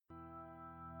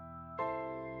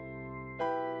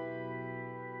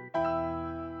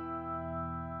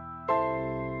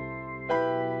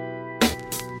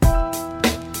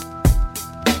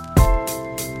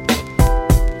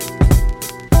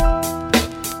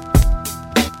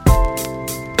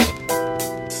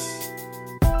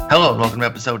Hello and welcome to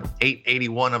episode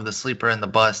 881 of The Sleeper and the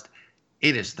Bust.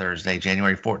 It is Thursday,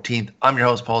 January 14th. I'm your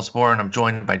host, Paul Sporer, and I'm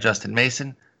joined by Justin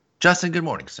Mason. Justin, good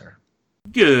morning, sir.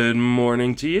 Good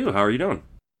morning to you. How are you doing?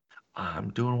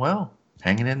 I'm doing well.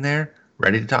 Hanging in there,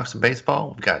 ready to talk some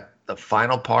baseball. We've got the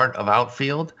final part of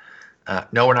outfield.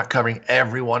 No, we're not covering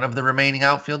every one of the remaining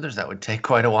outfielders. That would take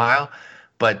quite a while.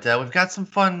 But we've got some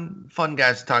fun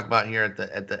guys to talk about here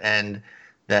at the end.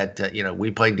 That we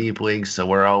play deep leagues, so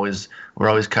we're always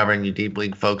covering you deep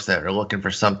league folks that are looking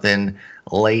for something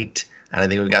late. And I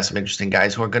think we've got some interesting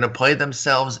guys who are going to play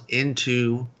themselves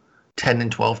into 10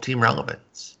 and 12 team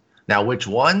relevance. Now, which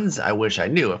ones? I wish I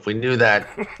knew. If we knew that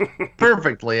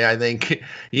perfectly, I think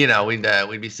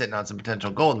we'd be sitting on some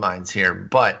potential gold mines here.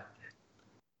 But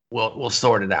we'll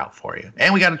sort it out for you.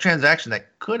 And we got a transaction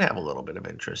that could have a little bit of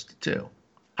interest too.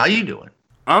 How you doing?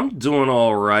 I'm doing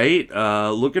all right.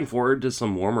 Looking forward to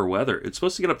some warmer weather. It's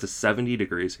supposed to get up to 70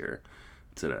 degrees here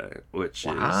today, which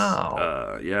is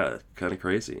kind of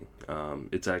crazy.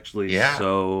 It's actually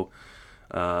so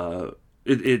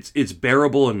it's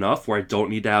bearable enough where I don't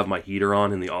need to have my heater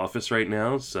on in the office right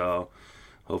now. So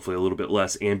hopefully a little bit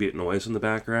less ambient noise in the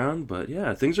background. But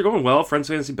yeah, things are going well. Friends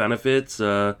Fantasy Benefits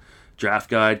draft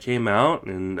guide came out,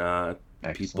 and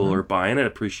people are buying it.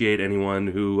 Appreciate anyone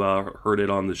who heard it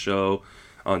on the show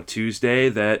on Tuesday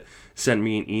that sent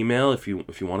me an email. If you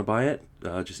want to buy it,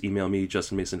 just email me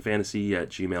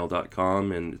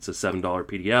justinmasonfantasy@gmail.com, and it's a $7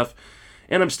 PDF.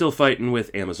 And I'm still fighting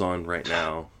with Amazon right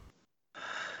now.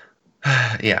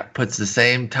 Yeah, puts the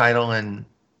same title and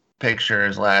picture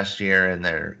as last year, and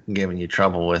they're giving you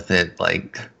trouble with it.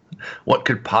 Like, what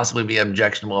could possibly be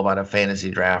objectionable about a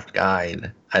fantasy draft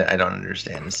guide? I don't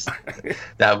understand.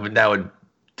 That would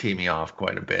tee me off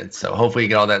quite a bit. So hopefully you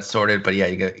get all that sorted. But yeah,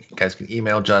 you guys can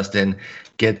email Justin,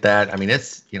 get that. I mean,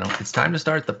 it's time to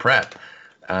start the prep.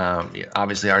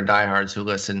 Obviously, our diehards who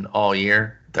listen all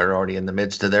year, they're already in the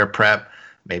midst of their prep.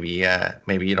 Maybe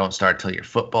you don't start till your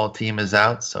football team is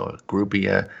out. So a group of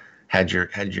you had your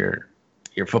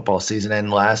football season end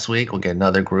last week. We'll get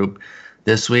another group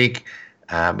this week.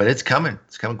 But it's coming.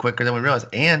 It's coming quicker than we realized.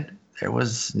 And there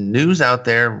was news out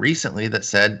there recently that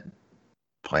said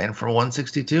plan for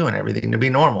 162 and everything to be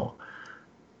normal.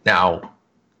 Now,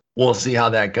 we'll see how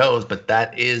that goes, but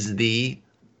that is the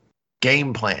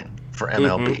game plan for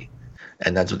MLB.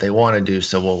 And that's what they want to do.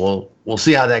 So we'll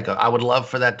see how that goes. I would love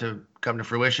for that to come to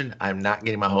fruition. I'm not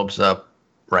getting my hopes up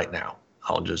right now.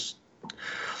 I'll just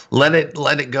let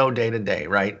it go day to day,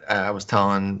 right? I was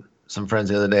telling some friends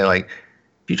the other day, like,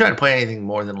 if you try to play anything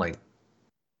more than like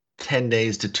 10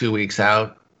 days to 2 weeks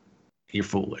out, you're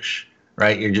foolish,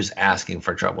 right? You're just asking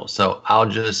for trouble. So I'll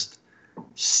just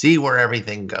see where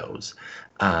everything goes.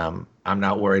 I'm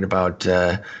not worried about,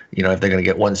 if they're going to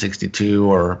get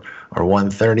 162 or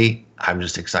 130. I'm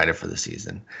just excited for the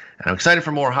season. And I'm excited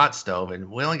for more hot stove. And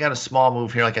we only got a small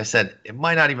move here. Like I said, it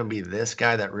might not even be this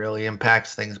guy that really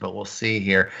impacts things, but we'll see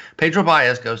here. Pedro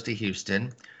Baez goes to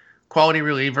Houston. Quality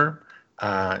reliever.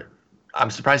 I'm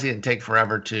surprised he didn't take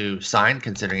forever to sign,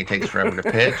 considering he takes forever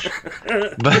to pitch.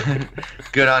 But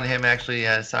good on him actually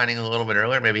signing a little bit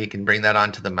earlier. Maybe he can bring that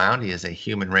onto the mound. He has a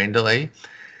human rain delay.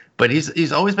 But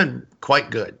he's always been quite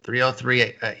good.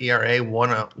 3.03 ERA,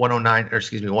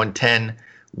 110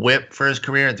 WHIP for his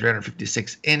career in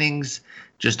 356 innings,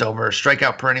 just over a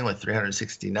strikeout per inning with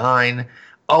 369.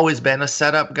 Always been a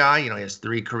setup guy. He has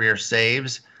 3 career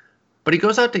saves. But he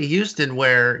goes out to Houston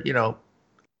where,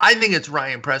 I think it's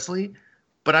Ryan Presley,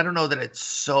 but I don't know that it's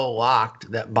so locked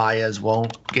that Baez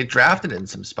won't get drafted in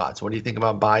some spots. What do you think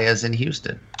about Baez in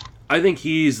Houston? I think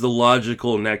he's the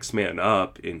logical next man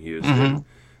up in Houston.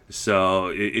 So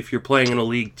if you're playing in a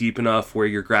league deep enough where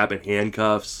you're grabbing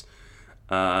handcuffs,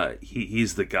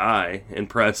 he's the guy. And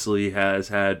Presley has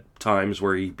had times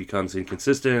where he becomes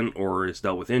inconsistent or has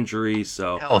dealt with injury.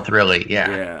 So health, really,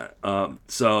 yeah.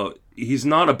 So he's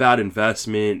not a bad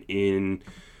investment in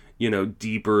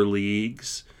deeper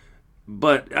leagues.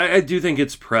 But I do think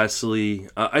it's Presley.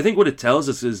 I think what it tells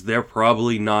us is they're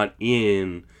probably not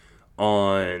in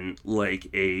on like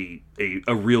a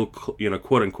real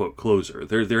quote unquote closer.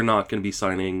 They're not going to be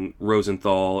signing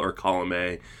Rosenthal or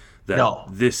Colomé.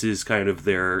 This is kind of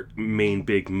their main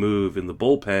big move in the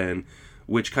bullpen,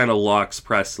 which kind of locks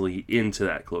Presley into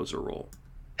that closer role.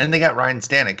 And they got Ryan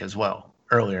Stanek as well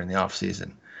earlier in the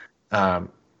offseason.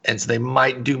 And so they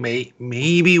might do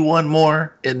maybe one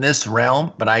more in this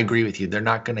realm, but I agree with you. They're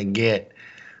not going to get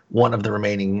one of the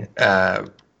remaining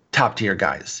top tier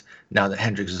guys now that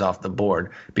Hendricks is off the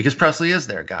board, because Presley is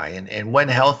their guy. And when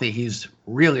healthy, he's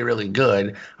really, really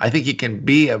good. I think he can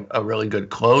be a really good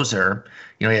closer.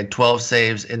 He had 12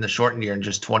 saves in the shortened year in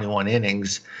just 21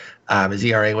 innings. His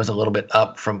ERA was a little bit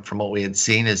up from what we had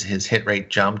seen. His hit rate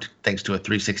jumped thanks to a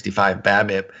 365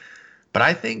 BABIP. But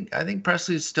I think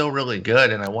Presley is still really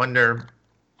good, and I wonder,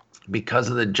 because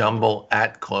of the jumble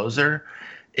at closer,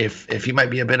 if he might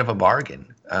be a bit of a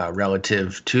bargain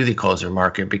relative to the closer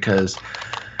market, because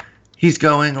he's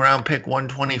going around pick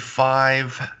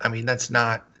 125. I mean, I'm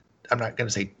not going to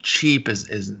say cheap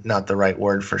is not the right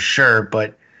word for sure,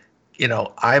 but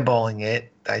eyeballing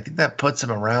it, I think that puts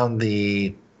him around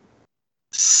the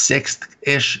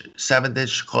 6th-ish,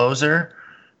 7th-ish closer.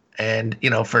 And,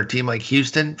 for a team like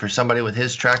Houston, for somebody with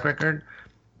his track record,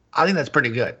 I think that's pretty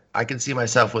good. I can see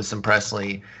myself with some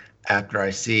Presley after I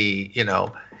see,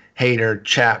 Hader,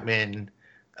 Chapman,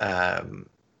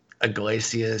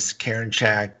 Iglesias,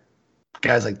 Karinchak,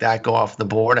 guys like that go off the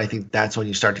board. I think that's when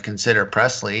you start to consider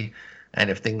Presley. And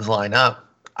if things line up,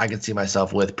 I can see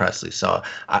myself with Presley. So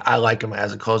I like him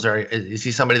as a closer. Is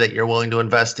he somebody that you're willing to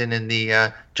invest in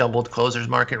the jumbled closers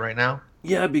market right now?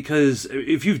 Yeah, because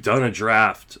if you've done a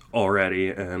draft already,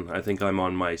 and I think I'm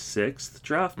on my 6th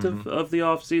draft of the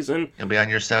offseason. You'll be on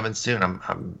your 7th soon.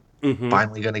 I'm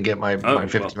finally going to get my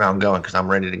 50 round going because I'm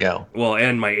ready to go. Well,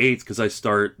 and my 8th, because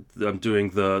I'm doing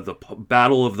the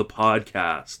Battle of the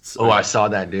Podcasts. Oh, I saw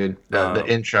that, dude. The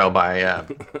intro by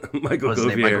Michael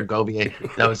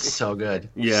Govier. That was so good.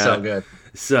 Yeah. So good.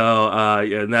 So,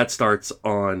 and that starts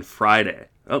on Friday.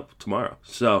 Oh, tomorrow.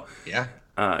 So, yeah.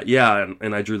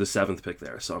 And I drew the 7th pick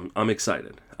there, so I'm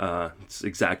excited. It's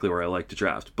exactly where I like to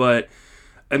draft. But,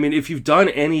 I mean, if you've done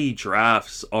any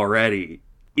drafts already,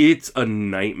 it's a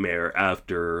nightmare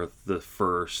after the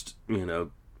first,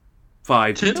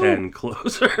 5 to 10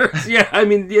 closers. Yeah, I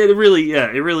mean, it really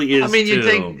is. I mean, you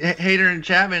take Hader and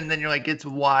Chapman, and then you're like, it's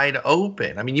wide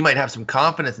open. I mean, you might have some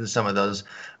confidence in some of those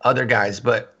other guys,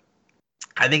 but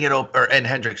I think and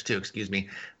Hendricks too, excuse me.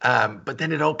 But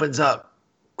then it opens up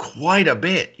quite a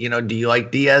bit. Do you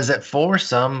like Diaz at 4?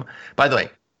 By the way,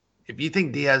 if you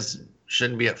think Diaz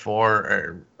shouldn't be at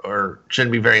 4 or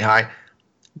shouldn't be very high,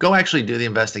 go actually do the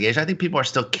investigation. I think people are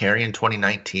still carrying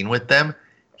 2019 with them.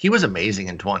 He was amazing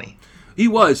in 20. He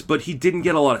was, but he didn't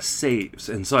get a lot of saves,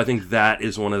 and so I think that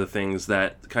is one of the things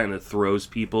that kind of throws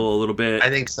people a little bit. I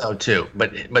think so too,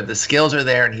 but the skills are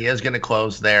there, and he is going to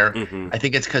close there. Mm-hmm. I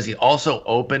think it's because he also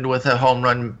opened with a home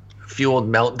run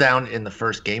fueled meltdown in the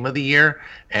first game of the year,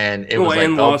 and it was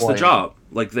lost the job.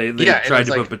 Like they tried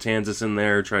to put Betances in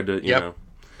there, tried to you know.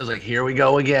 It was like, here we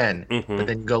go again. Mm-hmm. But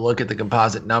then you go look at the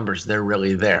composite numbers; they're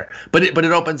really there. But it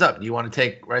opens up. You want to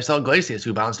take Raisel Iglesias,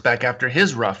 who bounced back after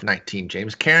his rough 19.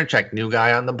 James Karinchak, new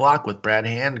guy on the block with Brad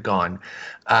Hand gone.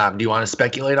 Do you want to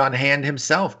speculate on Hand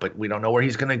himself? But we don't know where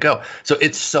he's going to go. So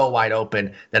it's so wide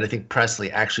open that I think Presley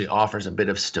actually offers a bit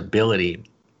of stability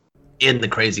in the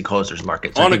crazy closers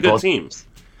market. So on a good team.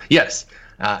 Yes.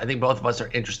 I think both of us are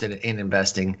interested in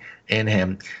investing in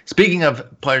him. Speaking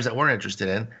of players that we're interested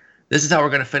in, this is how we're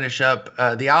going to finish up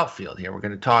the outfield here. We're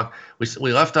going to talk.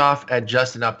 We left off at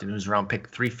Justin Upton, who's around pick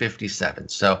 357.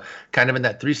 So kind of in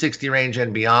that 360 range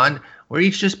and beyond. We're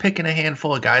each just picking a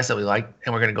handful of guys that we like,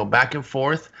 and we're going to go back and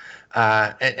forth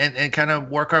and kind of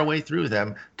work our way through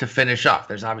them to finish off.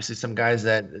 There's obviously some guys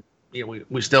that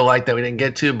we still like that we didn't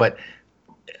get to, but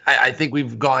I think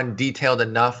we've gone detailed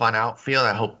enough on outfield.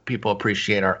 I hope people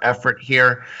appreciate our effort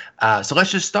here. So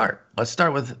let's just start. Let's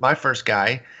start with my first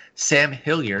guy, Sam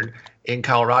Hilliard in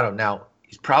Colorado. Now,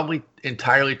 he's probably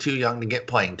entirely too young to get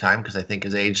playing time because I think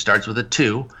his age starts with a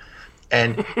 2.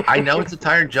 And I know it's a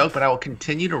tired joke, but I will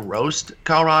continue to roast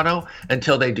Colorado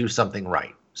until they do something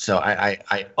right. So I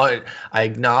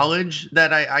acknowledge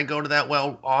that I go to that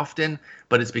well often,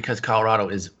 but it's because Colorado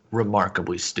is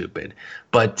remarkably stupid.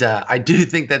 But I do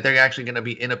think that they're actually going to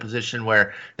be in a position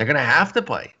where they're going to have to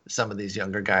play some of these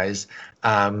younger guys.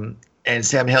 And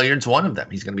Sam Hilliard's one of them.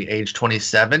 He's going to be age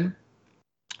 27.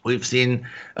 We've seen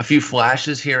a few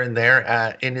flashes here and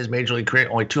there in his major league career.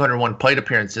 Only 201 plate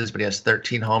appearances, but he has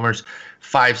 13 homers,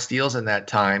 5 steals in that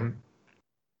time.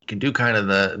 You can do kind of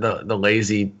the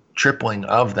lazy tripling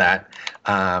of that.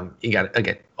 You got to,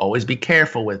 again, always be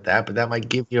careful with that, but that might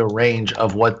give you a range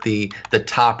of what the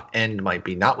top end might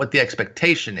be. Not what the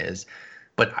expectation is,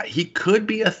 but he could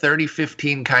be a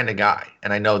 30-15 kind of guy.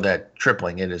 And I know that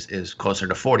tripling it is closer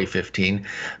to 40-15,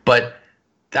 but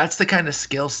that's the kind of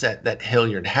skill set that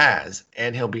Hilliard has,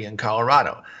 and he'll be in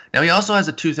Colorado. Now, he also has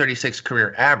a 236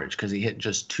 career average because he hit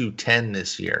just 210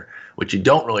 this year, which you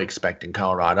don't really expect in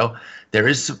Colorado. There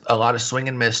is a lot of swing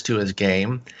and miss to his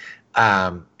game,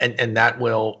 and that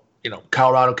will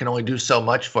Colorado can only do so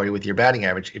much for you with your batting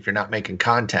average if you're not making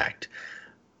contact.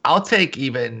 I'll take a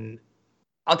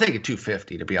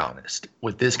 250, to be honest,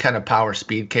 with this kind of power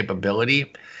speed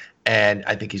capability. And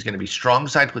I think he's going to be strong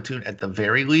side platoon at the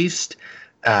very least.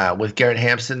 With Garrett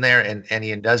Hampson there and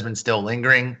Ian Desmond still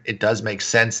lingering, it does make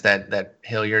sense that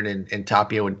Hilliard and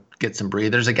Tapia would get some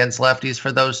breathers against lefties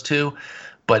for those two.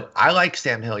 But I like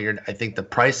Sam Hilliard. I think the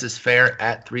price is fair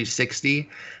at 360,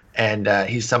 and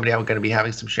he's somebody I'm going to be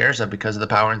having some shares of because of the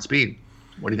power and speed.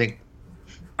 What do you think?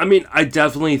 I mean, I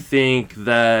definitely think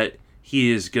that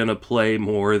he is going to play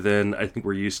more than I think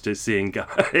we're used to seeing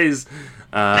guys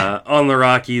on the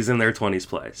Rockies in their 20s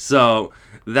play. So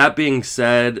that being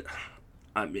said,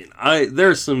 I mean,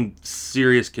 there's some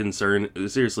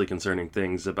seriously concerning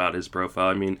things about his profile.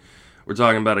 I mean, we're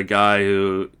talking about a guy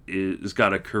who has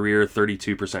got a career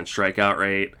 32% strikeout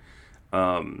rate,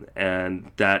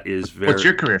 and that is very... What's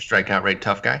your career strikeout rate,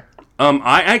 tough guy?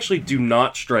 I actually do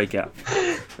not strike out.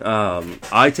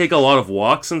 I take a lot of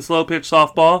walks in slow pitch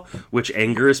softball, which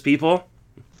angers people.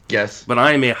 Yes. But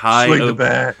I am a high... Swing the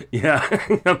bat.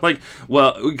 Yeah. I'm like,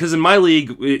 well, because in my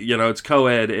league, it's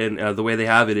co-ed, and the way they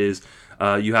have it is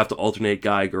you have to alternate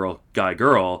guy,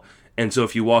 girl. And so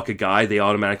if you walk a guy, they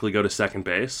automatically go to second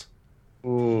base.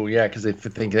 Ooh, yeah, because they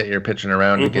think that you're pitching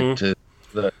around to get to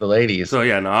the ladies. So,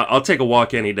 yeah, no, I'll take a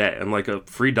walk any day. And like a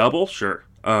free double, sure.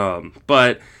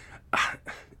 But...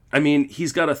 I mean,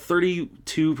 he's got a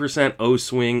 32% O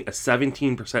swing, a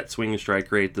 17% swing and strike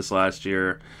rate this last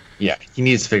year. Yeah, he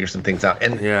needs to figure some things out.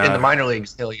 And in the minor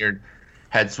leagues, Hilliard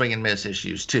had swing and miss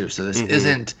issues too. So this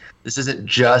isn't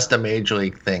just a major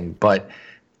league thing. But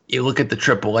you look at the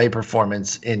AAA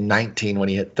performance in 19 when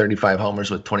he hit 35 homers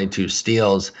with 22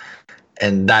 steals.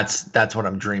 And that's what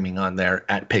I'm dreaming on there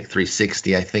at pick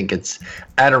 360. I think it's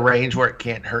at a range where it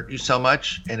can't hurt you so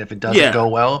much. And if it doesn't go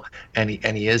well, and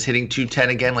he is hitting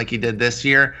 210 again like he did this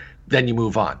year, then you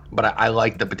move on. But I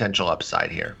like the potential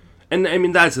upside here. And I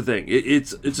mean, that's the thing.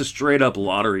 It's a straight up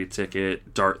lottery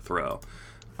ticket dart throw.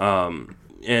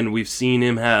 And we've seen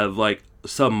him have like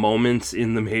some moments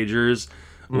in the majors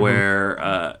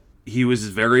where he was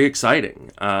very exciting.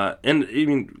 And I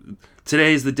mean,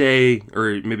 today's the day,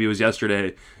 or maybe it was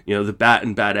yesterday, the Bat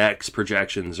and Bat X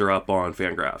projections are up on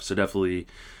Fangraphs. So definitely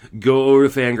go over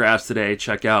to Fangraphs today,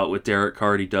 check out what Derek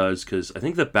Carty does, because I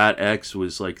think the Bat X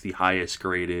was like the highest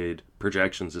graded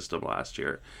projection system last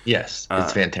year. Yes,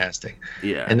 it's fantastic.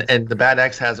 Yeah. And the Bat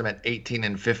X has him at 18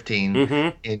 and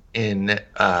 15 in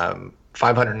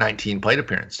 519 plate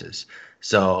appearances.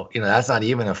 So, that's not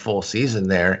even a full season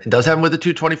there. It does have him with a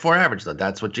 224 average, though.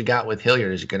 That's what you got with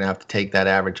Hilliard, is you're going to have to take that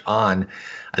average on.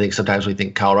 I think sometimes we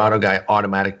think Colorado guy,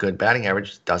 automatic good batting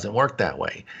average, doesn't work that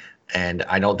way. And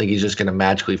I don't think he's just going to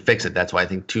magically fix it. That's why I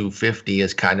think 250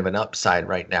 is kind of an upside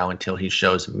right now until he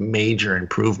shows major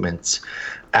improvements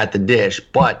at the dish.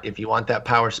 But if you want that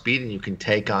power speed and you can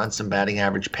take on some batting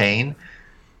average pain,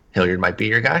 Hilliard might be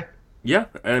your guy. Yeah,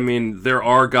 I mean, there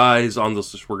are guys on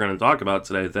this list we're going to talk about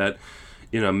today that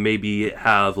maybe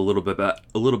have a little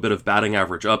bit of batting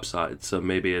average upside. So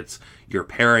maybe it's you're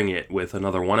pairing it with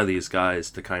another one of these guys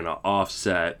to kind of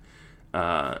offset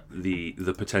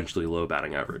the potentially low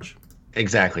batting average.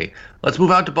 Exactly. Let's move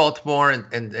out to Baltimore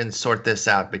and sort this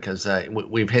out, because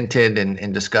we've hinted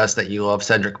and discussed that you love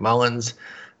Cedric Mullins,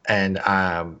 and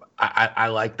I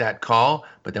like that call.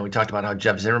 But then we talked about how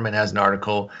Jeff Zimmerman has an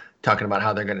article talking about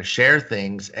how they're going to share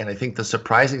things, and I think the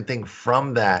surprising thing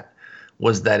from that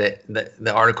was that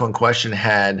the article in question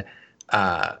had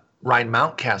Ryan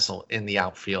Mountcastle in the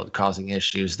outfield causing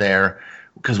issues there,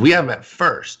 because we have him at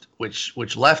first,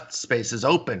 which left spaces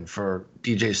open for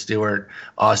DJ Stewart,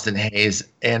 Austin Hayes,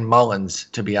 and Mullins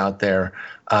to be out there,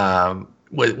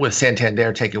 with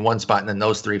Santander taking one spot and then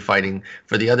those three fighting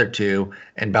for the other two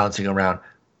and bouncing around.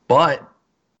 But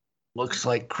looks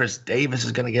like Chris Davis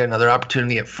is going to get another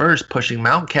opportunity at first, pushing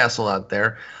Mountcastle out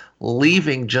there,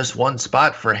 leaving just one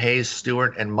spot for Hayes,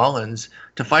 Stewart, and Mullins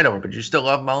to fight over. But you still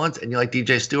love Mullins, and you like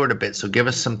DJ Stewart a bit. So give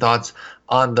us some thoughts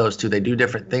on those two. They do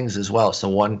different things as well. So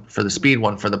one for the speed,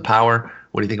 one for the power.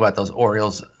 What do you think about those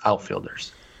Orioles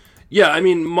outfielders? Yeah, I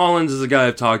mean, Mullins is a guy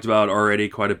I've talked about already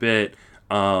quite a bit.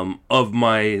 Of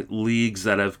my leagues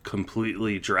that have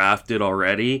completely drafted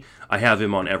already, I have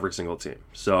him on every single team.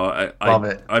 So Love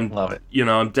it.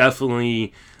 I'm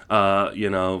definitely...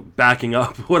 backing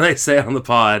up what I say on the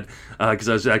pod, because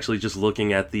I was actually just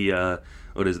looking at the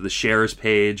the shares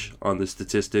page on the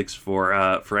statistics for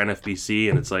NFBC,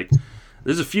 and it's like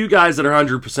there's a few guys that are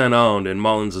 100% owned, and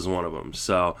Mullins is one of them.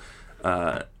 So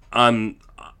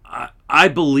I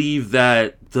believe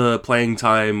that the playing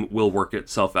time will work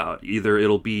itself out. Either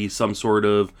it'll be some sort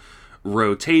of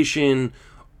rotation,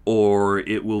 or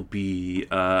it will be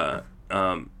a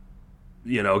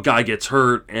guy gets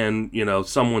hurt and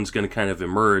someone's going to kind of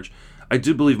emerge. I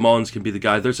do believe Mullins can be the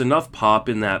guy. There's enough pop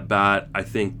in that bat, I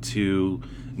think, to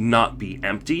not be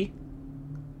empty.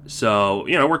 So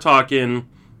we're talking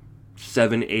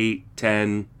 7, 8,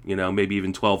 10, maybe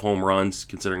even 12 home runs,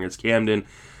 considering it's Camden.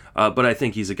 But I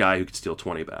think he's a guy who could steal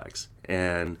 20 bags,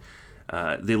 and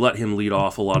they let him lead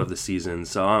off a lot of the season.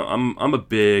 So I'm a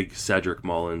big Cedric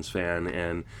Mullins fan,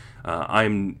 and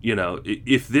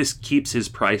if this keeps his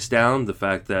price down, the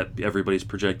fact that everybody's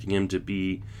projecting him to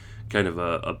be kind of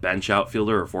a bench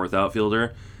outfielder or fourth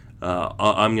outfielder,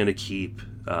 I'm going to keep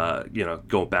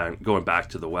going back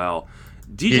to the well.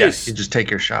 You just take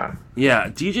your shot. Yeah,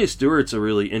 DJ Stewart's a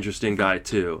really interesting guy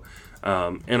too,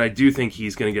 and I do think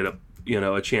he's going to get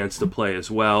a chance to play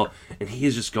as well. And he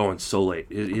is just going so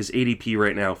late. His ADP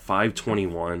right now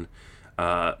 521,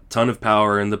 ton of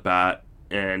power in the bat,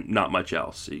 and not much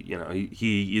else.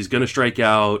 He's going to strike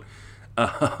out.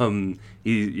 So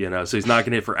he's not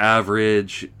going to hit for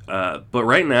average. But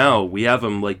right now we have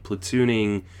him like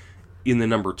platooning in the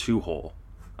number 2 hole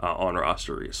on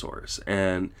roster resource,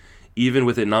 and even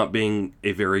with it not being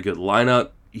a very good lineup,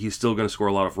 he's still going to score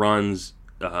a lot of runs,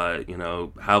 have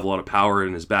a lot of power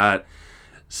in his bat.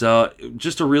 So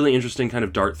just a really interesting kind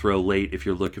of dart throw late if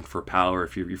you're looking for power.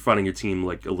 If you're finding your team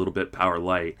like a little bit power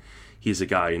light, he's a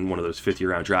guy in one of those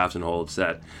 50-round drafts and holds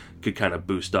that could kind of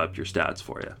boost up your stats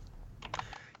for you.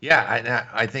 Yeah,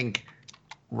 I think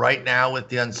right now with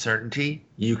the uncertainty,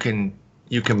 you can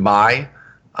buy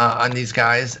on these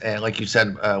guys, and like you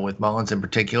said, with Mullins in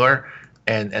particular.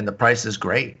 And the price is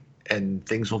great, and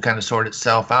things will kind of sort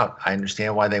itself out. I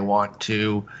understand why they want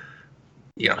to,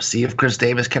 see if Chris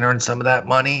Davis can earn some of that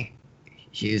money.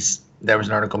 There was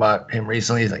an article about him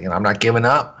recently. He's like, I'm not giving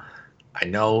up. I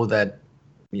know that,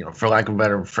 for lack of a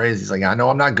better phrase, he's like, I know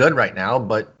I'm not good right now,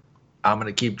 but I'm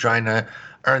going to keep trying to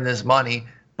earn this money.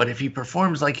 But if he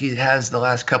performs like he has the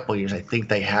last couple of years, I think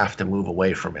they have to move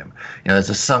away from him. It's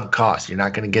a sunk cost. You're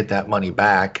not going to get that money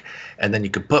back. And then you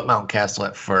could put Mountcastle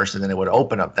at first, and then it would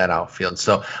open up that outfield.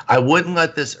 So I wouldn't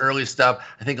let this early stuff.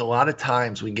 I think a lot of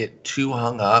times we get too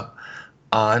hung up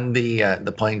on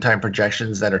the playing time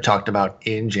projections that are talked about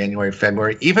in January,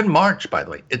 February, even March, by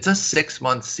the way. It's a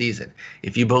 6-month season.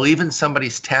 If you believe in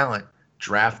somebody's talent,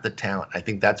 draft the talent. I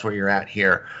think that's where you're at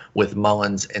here with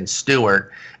Mullins and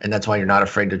Stewart, and that's why you're not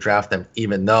afraid to draft them,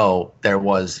 even though there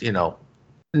was,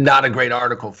 not a great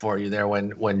article for you there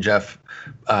when Jeff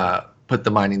put the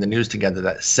Mining the News together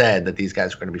that said that these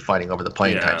guys are going to be fighting over the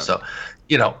playing time. So,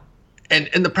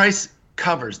 and the price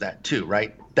covers that too,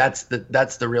 right? That's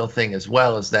the real thing as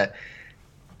well, is that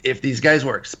if these guys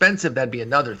were expensive, that'd be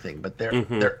another thing, but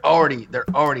they're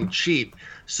already cheap.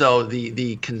 So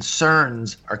the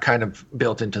concerns are kind of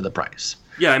built into the price.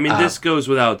 Yeah, I mean, this goes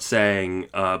without saying,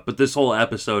 but this whole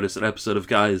episode is an episode of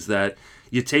guys that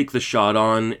you take the shot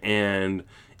on, and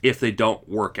if they don't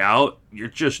work out, you're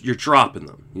dropping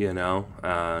them,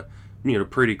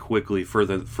 pretty quickly for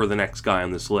the next guy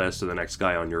on this list or the next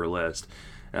guy on your list.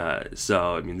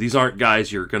 So, I mean, these aren't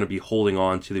guys you're going to be holding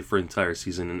on to for the entire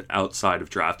season outside of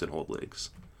draft and hold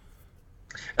leagues.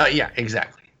 Yeah,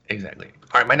 exactly.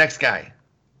 All right, my next guy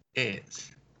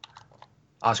is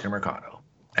Oscar Mercado.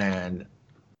 And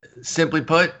simply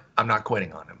put, I'm not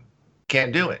quitting on him.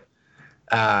 Can't do it.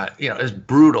 It's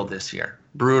brutal this year.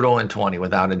 Brutal in 20,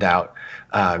 without a doubt.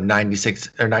 96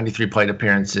 or 93 plate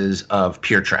appearances of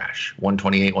pure trash.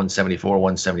 128, 174,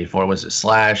 174 was a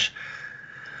slash.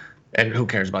 And who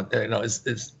cares about that?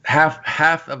 It's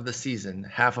half of the season,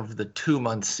 half of the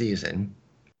 2-month season,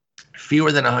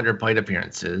 fewer than 100 plate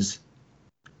appearances.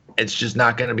 It's just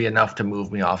not going to be enough to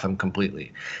move me off him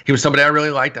completely. He was somebody I really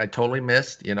liked. I totally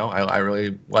missed. I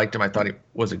really liked him. I thought he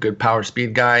was a good power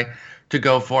speed guy to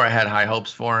go for. I had high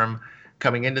hopes for him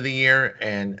coming into the year,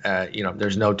 and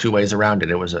there's no two ways around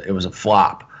it. It was a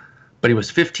flop. But he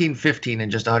was 15-15 in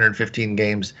just 115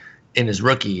 games in his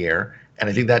rookie year. And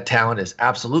I think that talent is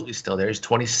absolutely still there. He's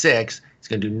 26. He's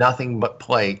going to do nothing but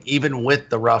play. Even with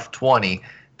the rough 20,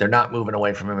 they're not moving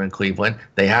away from him in Cleveland.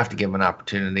 They have to give him an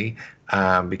opportunity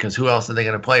because who else are they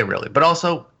going to play, really? But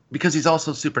also because he's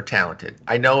also super talented.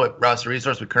 I know at roster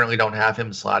resource we currently don't have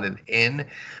him slotted in,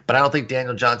 but I don't think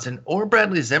Daniel Johnson or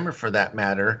Bradley Zimmer, for that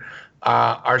matter,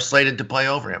 are slated to play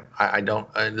over him. I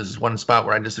don't. This is one spot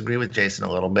where I disagree with Jason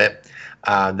a little bit,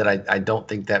 that I don't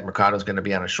think that Mercado is going to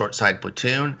be on a short side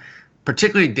platoon.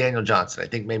 Particularly Daniel Johnson. I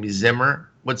think maybe Zimmer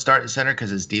would start in center because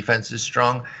his defense is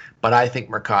strong, but I think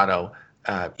Mercado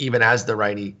even as the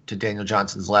righty to Daniel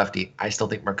Johnson's lefty, I still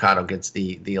think Mercado gets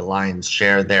the lion's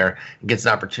share there and gets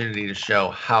an opportunity to show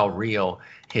how real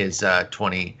his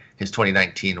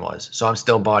 2019 was. So I'm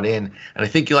still bought in, and I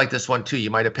think you like this one too. You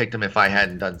might have picked him if I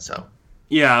hadn't done so.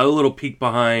 Yeah, a little peek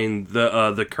behind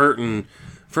the curtain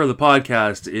for the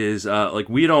podcast is like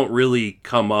we don't really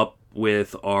come up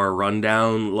with our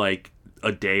rundown like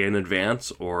a day in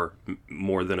advance or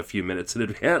more than a few minutes in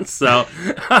advance. So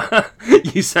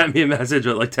you sent me a message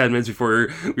like 10 minutes before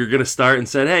we were going to start and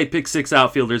said, hey, pick 6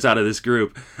 outfielders out of this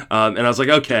group. And I was like,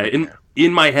 okay.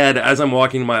 In my head, as I'm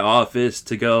walking to my office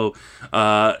to go,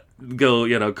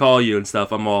 call you and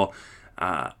stuff, I'm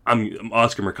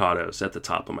Oscar Mercado's at the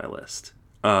top of my list.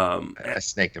 I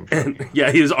snaked him.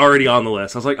 Yeah, he was already on the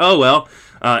list. I was like, oh, well.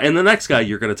 And the next guy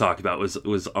you're going to talk about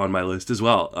was on my list as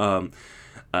well.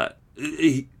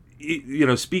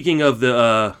 Speaking of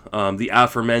the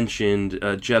aforementioned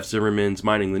Jeff Zimmerman's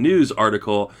Mining the News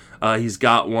article, he's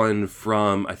got one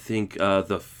from, I think,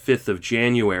 the 5th of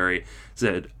January,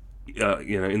 said,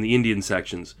 in the Indian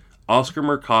sections, Oscar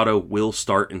Mercado will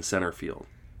start in center field.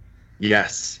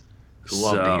 Yes.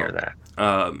 Love to hear that.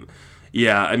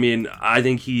 Yeah, I mean, I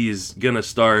think he's going to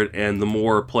start, and the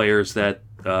more players that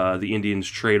the Indians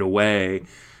trade away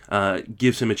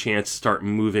gives him a chance to start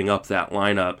moving up that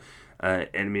lineup. And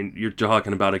I mean, you're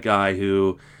talking about a guy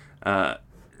who, a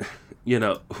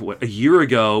year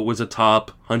ago was a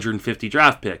top 150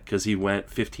 draft pick because he went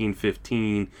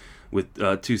 15-15 with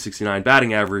 269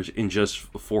 batting average in just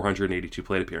 482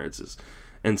 plate appearances.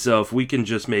 And so if we can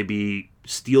just maybe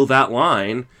steal that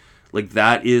line, like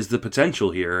that is the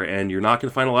potential here. And you're not going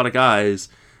to find a lot of guys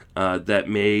that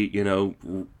may,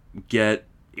 get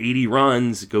 80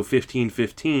 runs, go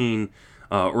 15-15,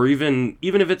 or even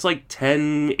if it's like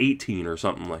 10-18 or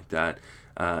something like that.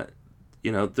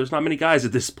 There's not many guys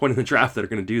at this point in the draft that are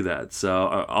going to do that.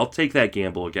 So I'll take that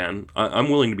gamble again. I'm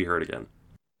willing to be hurt again.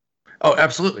 Oh,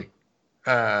 absolutely.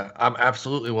 I'm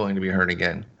absolutely willing to be hurt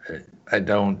again.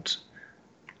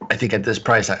 I think at this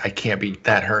price, I can't be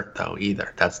that hurt, though,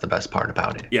 either. That's the best part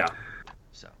about it. Yeah.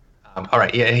 So, all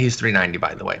right. Yeah, he's $390,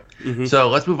 by the way. Mm-hmm. So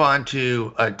let's move on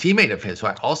to a teammate of his who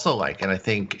I also like. And I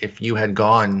think if you had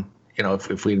gone,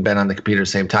 if we'd been on the computer at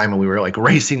the same time and we were like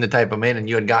racing to type him in and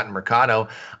you had gotten Mercado,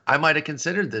 I might have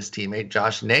considered this teammate,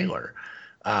 Josh Naylor.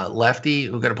 Lefty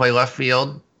who's going to play left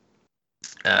field.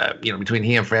 Between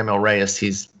he and Franmil Reyes,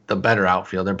 he's the better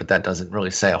outfielder, but that doesn't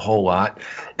really say a whole lot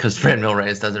because Franmil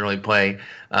Reyes doesn't really play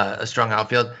a strong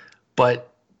outfield.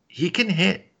 But he can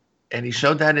hit, and he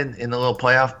showed that in the little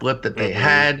playoff blip that they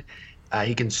had.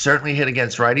 He can certainly hit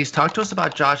against righties. Talk to us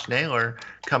about Josh Naylor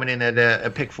coming in at a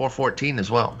pick 414 as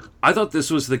well. I thought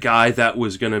this was the guy that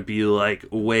was going to be like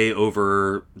way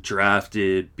over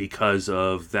drafted because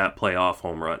of that playoff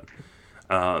home run.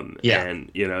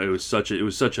 And it was such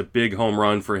a big home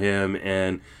run for him,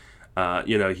 and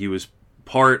he was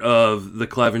part of the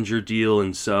Clevenger deal,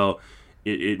 and so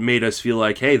it made us feel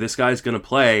like, hey, this guy's going to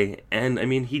play, and I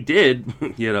mean, he did,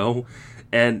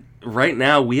 and right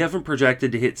now we have him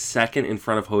projected to hit second in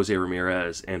front of Jose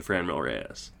Ramirez and Franmil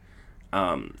Reyes,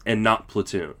 and not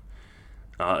platoon.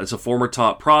 It's a former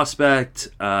top prospect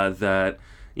that,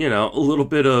 a little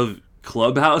bit of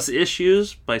clubhouse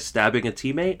issues by stabbing a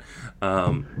teammate.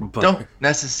 But don't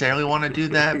necessarily want to do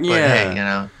that, but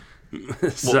yeah. Hey,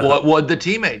 so, what would the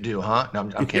teammate do, huh? No,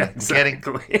 I'm kidding. Yeah,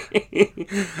 exactly.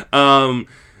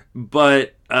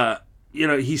 But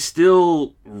he's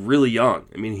still really young.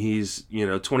 I mean, he's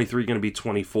 23, going to be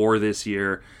 24 this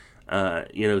year.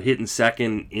 Hitting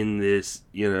second in this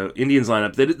Indians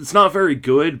lineup that it's not very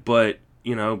good, but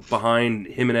behind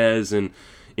Jimenez and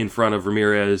in front of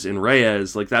Ramirez and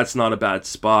Reyes, like that's not a bad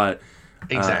spot.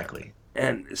 Exactly.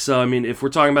 And so, I mean, if we're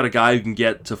talking about a guy who can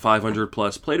get to 500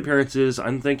 plus plate appearances,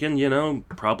 I'm thinking,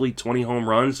 probably 20 home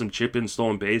runs, some chip in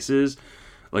stolen bases,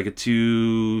 like a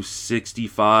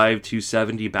 265,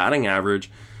 270 batting average.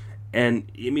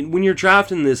 And I mean, when you're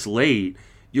drafting this late,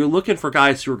 you're looking for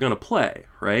guys who are going to play,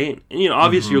 right? And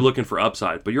obviously you're looking for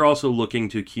upside, but you're also looking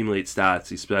to accumulate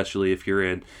stats, especially if you're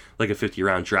in like a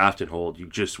 50-round draft and hold. You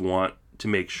just want to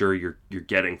make sure you're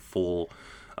getting full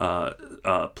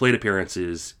plate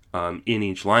appearances in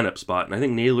each lineup spot, and I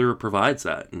think Naylor provides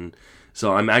that, and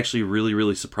so I'm actually really,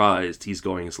 really surprised he's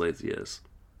going as late as he is.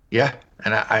 Yeah,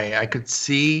 and I could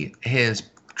see his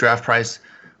draft price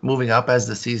moving up as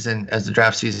the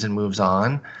draft season moves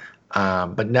on,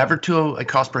 but never to a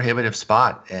cost prohibitive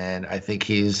spot, and I think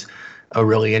he's a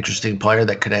really interesting player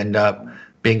that could end up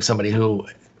being somebody who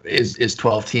is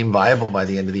 12 team viable by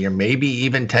the end of the year, maybe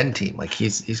even 10 team. Like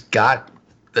he's got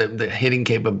the hitting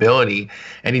capability,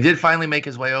 and he did finally make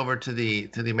his way over to the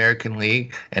American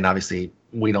League, and obviously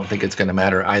we don't think it's going to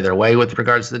matter either way with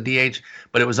regards to the DH.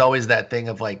 But it was always that thing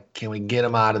of like, can we get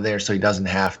him out of there so he doesn't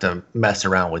have to mess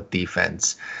around with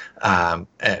defense?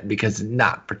 Because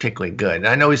not particularly good. And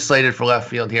I know he's slated for left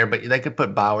field here, but they could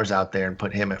put Bowers out there and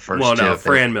put him at first. Well, no,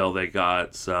 Franmil they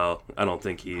got, so I don't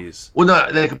think he's. Well,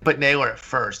 no, they could put Naylor at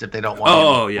first if they don't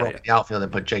want him in the outfield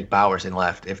and put Jake Bowers in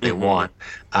left if they want.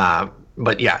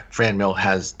 But yeah, Franmil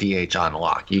has DH on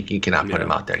lock. You cannot put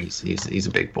him out there. He's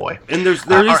a big boy. And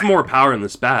there is more power in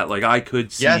this bat. Like I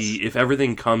could see if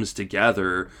everything comes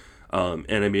together. And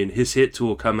I mean, his hit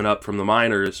tool coming up from the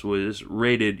minors was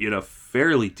rated,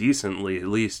 fairly decently, at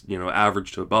least,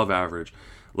 average to above average.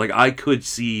 Like I could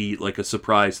see like a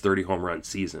surprise 30 home run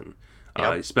season,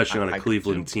 especially on a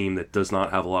Cleveland team that does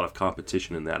not have a lot of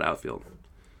competition in that outfield.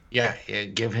 Yeah,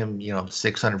 give him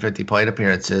 650 plate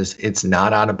appearances. It's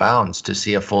not out of bounds to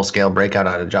see a full scale breakout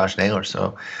out of Josh Naylor.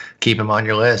 So keep him on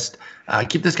your list.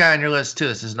 Keep this guy on your list too.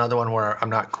 This is another one where I'm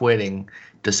not quitting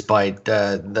despite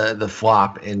the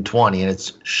flop in 20, and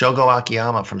it's Shogo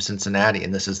Akiyama from Cincinnati.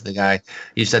 And this is the guy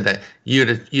you said that you'd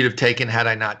have taken had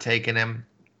I not taken him.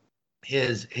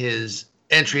 His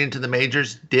entry into the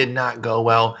majors did not go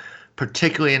well,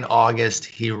 particularly in August.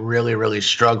 He really, really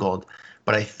struggled.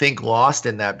 But I think lost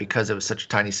in that because it was such a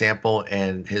tiny sample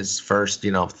and his first,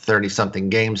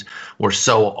 30-something games were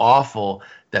so awful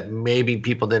that maybe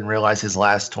people didn't realize his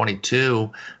last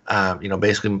 22,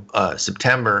 basically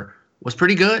September, was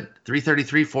pretty good.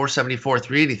 333, 474,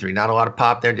 383. Not a lot of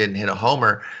pop there, didn't hit a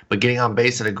homer, but getting on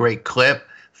base at a great clip,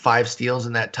 5 steals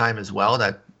in that time as well.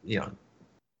 That,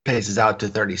 paces out to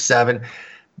 37.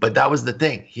 But that was the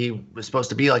thing. He was supposed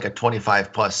to be like a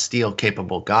 25-plus steal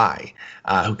capable guy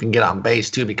who can get on base,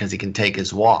 too, because he can take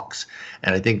his walks.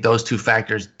 And I think those two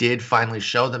factors did finally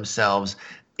show themselves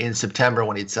in September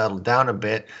when he'd settled down a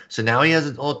bit. So now he has a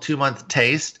little 2-month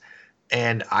taste,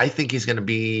 and I think he's going to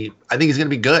be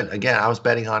good. Again, I was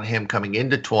betting on him coming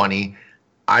into 20.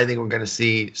 I think we're going to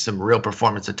see some real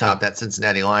performance atop that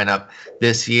Cincinnati lineup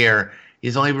this year.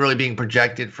 He's only really being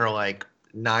projected for like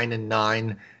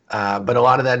 9-9. But a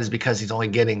lot of that is because he's only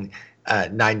getting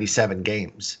 97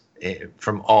 games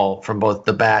from both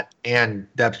the bat and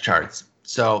depth charts.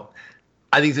 So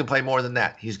I think he's going to play more than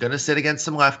that. He's going to sit against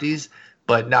some lefties,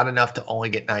 but not enough to only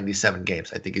get 97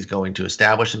 games. I think he's going to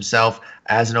establish himself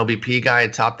as an OBP guy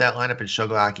atop that lineup, and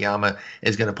Shogo Akiyama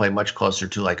is going to play much closer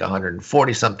to like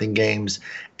 140-something games.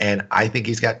 And I think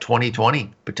he's got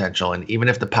 20-20 potential. And even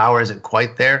if the power isn't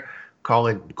quite there, call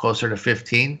it closer to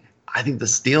 15, I think the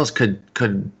steals could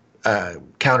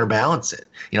counterbalance it.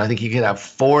 I think you could have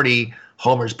 40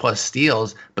 homers plus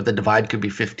steals, but the divide could be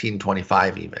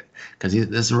 15-25 even, because this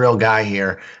is a real guy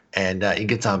here, and he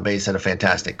gets on base at a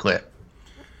fantastic clip.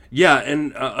 Yeah,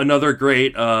 and another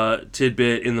great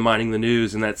tidbit in the Mining the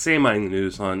News, and that same Mining the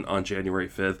News on January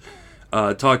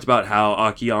 5th, talked about how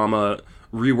Akiyama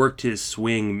reworked his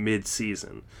swing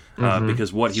mid-season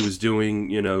because what he was doing,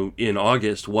 in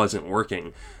August wasn't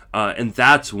working. And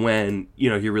that's when, he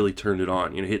really turned it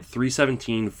on. Hit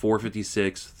 317,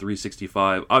 456,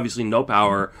 365. Obviously no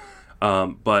power,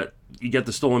 but you get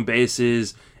the stolen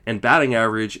bases and batting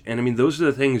average. And, I mean, those are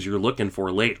the things you're looking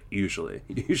for late, usually.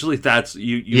 Usually that's,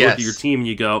 you look at your team and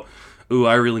you go, ooh,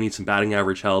 I really need some batting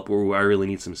average help, or ooh, I really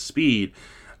need some speed,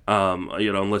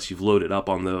 unless you've loaded up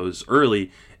on those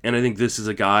early. And I think this is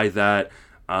a guy that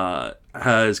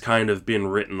has kind of been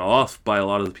written off by a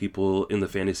lot of the people in the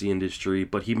fantasy industry,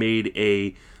 but he made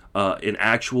an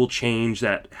actual change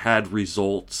that had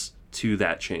results to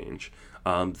that change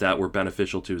that were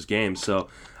beneficial to his game. So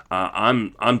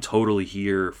I'm totally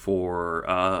here for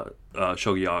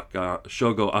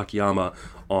Shogo Akiyama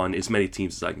on as many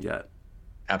teams as I can get.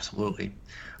 Absolutely.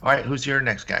 All right, who's your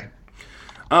next guy?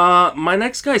 My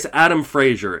next guy's Adam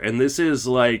Frazier, and this is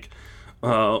like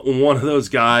one of those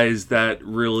guys that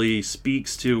really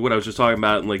speaks to what I was just talking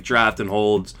about in like draft and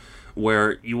holds,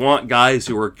 where you want guys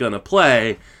who are going to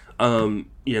play, and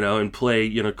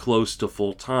play, close to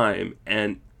full time.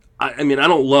 And I mean, I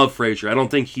don't love Frazier. I don't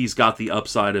think he's got the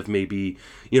upside of maybe,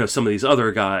 some of these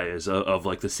other guys of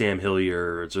like the Sam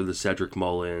Hilliards or the Cedric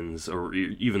Mullins or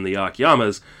even the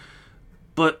Akiyamas.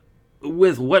 But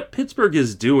with what Pittsburgh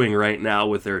is doing right now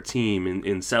with their team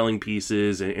in selling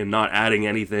pieces and not adding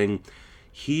anything,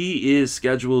 he is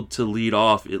scheduled to lead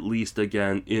off at least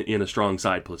again in a strong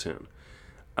side platoon.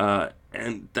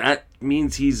 And that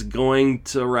means he's going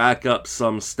to rack up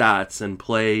some stats and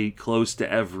play close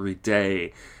to every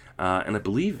day. And I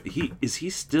believe he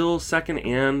still second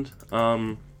and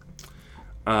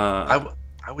I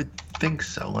would think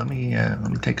so. Let me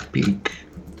take a peek.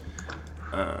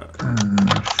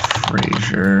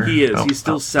 Frazier. He is. He's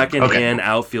still second okay. and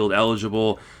outfield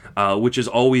eligible. which is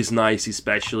always nice,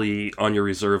 especially on your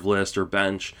reserve list or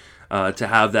bench, to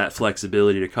have that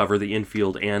flexibility to cover the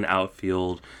infield and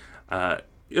outfield.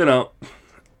 You know,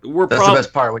 That's the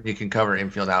best part when you can cover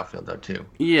infield, outfield, though, too.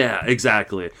 Yeah,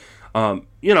 exactly. You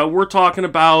know, we're talking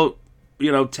about,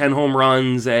 10 home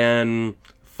runs and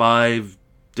 5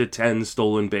 to 10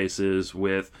 stolen bases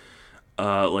with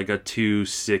like a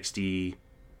 260,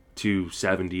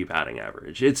 270 batting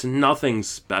average. It's nothing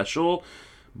special,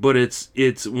 but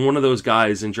it's one of those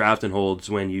guys in draft and holds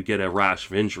when you get a rash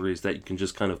of injuries that you can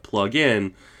just kind of plug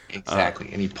in. Exactly,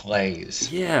 and he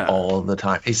plays Yeah. all the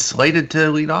time. He's slated to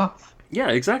lead off. Yeah,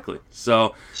 exactly.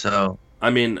 So So I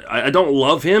mean, I don't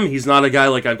love him. He's not a guy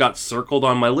like I've got circled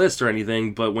on my list or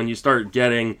anything, but when you start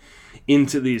getting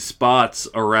into these spots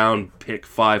around pick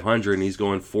 500 and he's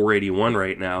going 481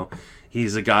 right now,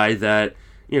 he's a guy that,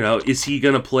 is he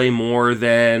going to play more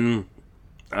than...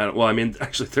 well, I mean,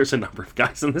 actually, there's a number of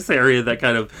guys in this area that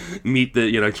kind of meet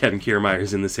the, Kevin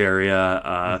Kiermaier's in this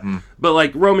area. But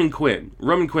like Roman Quinn.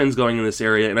 Roman Quinn's going in this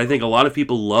area, and I think a lot of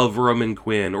people love Roman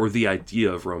Quinn or the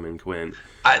idea of Roman Quinn.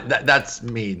 That's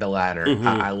me, the latter.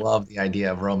 I love the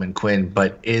idea of Roman Quinn,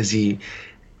 but is he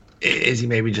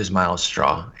maybe just Miles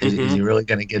Straw? Is he really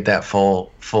going to get that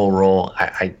full role?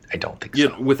 I don't think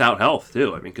so. Without health,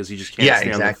 too. I mean, because he just can't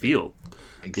stay on the field.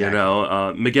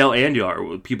 Exactly. Miguel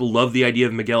Andujar. People love the idea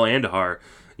of Miguel Andujar,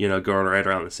 going right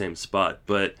around the same spot.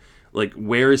 But, like,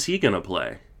 where is he going to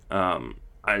play?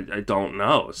 I don't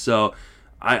know. So,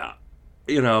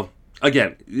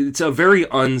 again, it's a very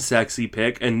unsexy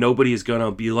pick, and nobody's going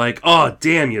to be like, oh,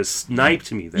 damn, you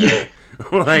sniped me there.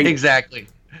 Like, exactly.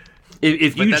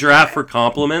 If you draft for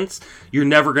compliments, you're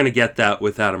never going to get that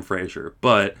with Adam Frazier.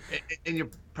 But and you're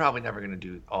probably never going to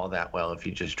do all that well if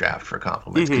you just draft for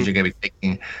compliments, because you're going to be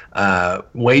taking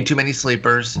way too many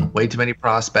sleepers, way too many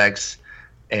prospects,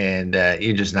 and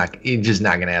you're just not going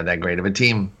to have that great of a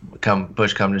team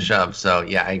push come to shove. So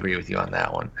yeah, I agree with you on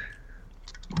that one.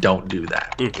 Don't do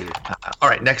that. All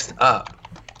right, next up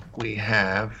we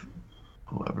have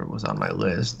whoever was on my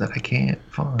list that I can't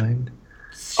find.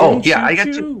 I got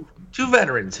two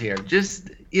veterans here.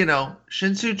 Just,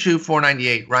 Shin-Soo Choo,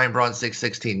 498, Ryan Braun,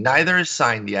 616. Neither is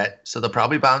signed yet, so they'll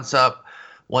probably bounce up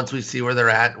once we see where they're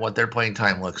at and what their playing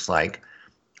time looks like.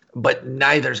 But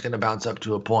neither's going to bounce up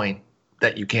to a point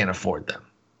that you can't afford them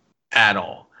at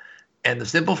all. And the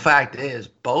simple fact is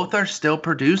both are still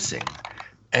producing.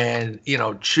 And,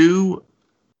 Choo,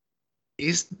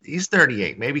 he's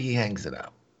 38. Maybe he hangs it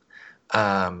up.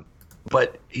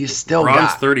 But he's still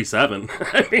Braun's 37.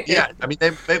 Yeah, I mean,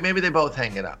 maybe they both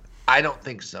hang it up. I don't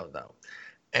think so, though.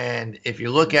 And if you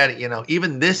look at it,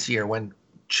 even this year when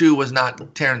Choo was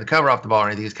not tearing the cover off the ball or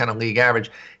anything, he's kind of league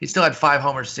average, he still had 5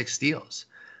 homers, 6 steals.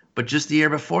 But just the year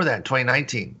before that,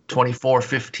 2019,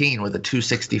 24-15 with a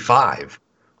 265.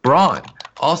 Braun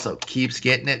also keeps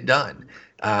getting it done.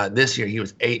 This year he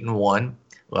was 8-1,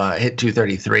 hit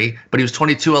 233, but he was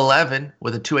 22-11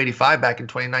 with a 285 back in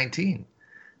 2019.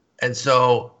 And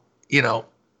so,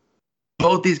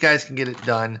 both these guys can get it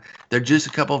done. They're just a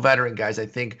couple veteran guys. I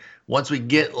think once we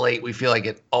get late, we feel like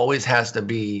it always has to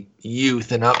be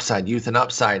youth and upside.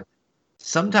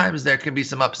 Sometimes there can be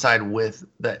some upside with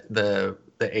the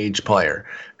age player.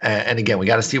 And again, we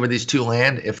got to see where these two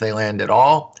land, if they land at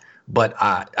all. But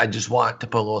I just want to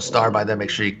put a little star by them,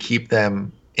 make sure you keep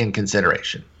them in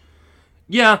consideration.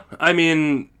 Yeah, I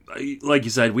mean, like you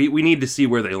said, we need to see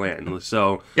where they land.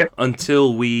 So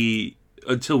until we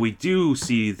do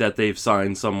see that they've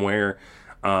signed somewhere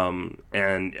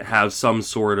and have some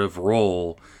sort of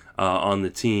role on the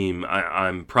team,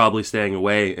 I'm probably staying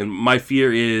away. And my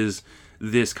fear is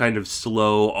this kind of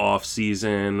slow off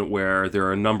season where there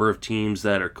are a number of teams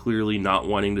that are clearly not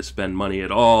wanting to spend money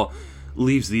at all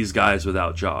leaves these guys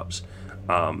without jobs.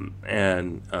 Braun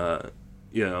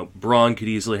could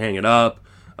easily hang it up.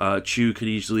 Choo could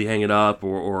easily hang it up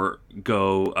or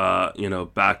go,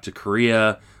 back to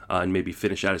Korea and maybe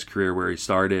finish out his career where he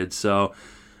started. So,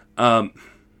 I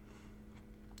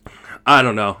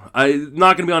don't know. I'm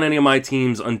not going to be on any of my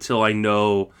teams until I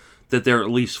know that they're at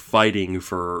least fighting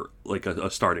for like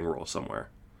a starting role somewhere.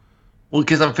 Well,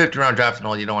 because I'm 50-round drafting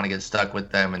all, you don't want to get stuck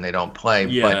with them and they don't play.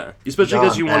 Yeah, but especially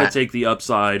because you want to take the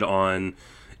upside on,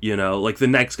 like the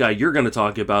next guy you're going to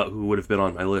talk about who would have been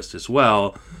on my list as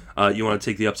well. You want to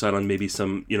take the upside on maybe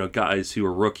some, guys who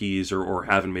are rookies or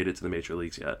haven't made it to the major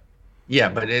leagues yet. Yeah,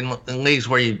 but in leagues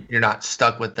where you're not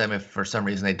stuck with them if for some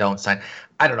reason they don't sign,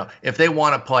 I don't know. If they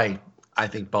want to play, I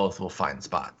think both will find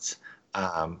spots.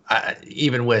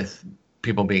 Even with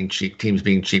people being cheap, teams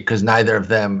being cheap, because neither of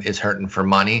them is hurting for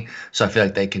money. So I feel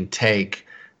like they can take,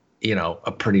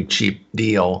 a pretty cheap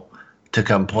deal to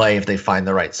come play if they find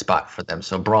the right spot for them.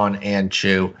 So Braun and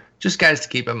Chu, just guys to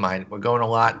keep in mind. We're going a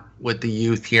lot with the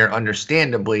youth here,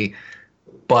 understandably,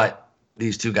 but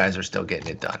these two guys are still getting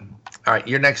it done. All right,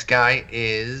 your next guy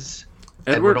is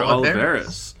Edward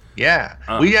Olivares. Yeah,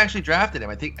 we actually drafted him.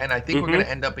 I think we're going to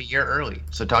end up a year early.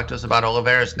 So talk to us about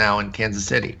Olivares now in Kansas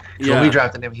City. Yeah. When we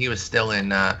drafted him, he was still in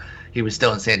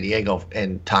San Diego,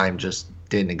 and time just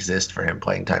didn't exist for him.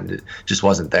 Playing time just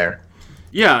wasn't there.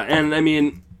 Yeah, and I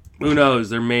mean, who knows?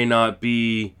 There may not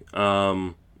be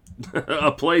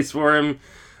a place for him,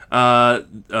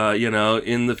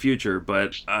 in the future.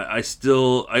 But I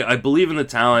still believe in the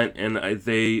talent, and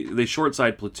they short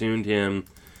side platooned him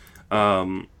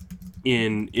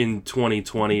in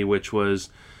 2020, which was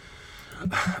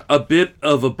a bit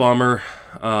of a bummer.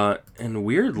 And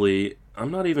weirdly,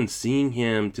 I'm not even seeing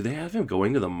him. Do they have him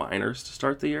going to the minors to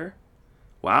start the year?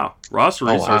 Wow. Roster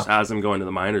Resource has him going to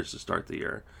the minors to start the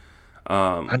year.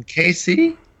 On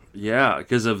KC? Yeah,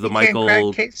 because of the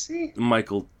Michael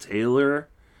Taylor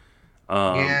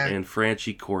and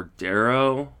Franchi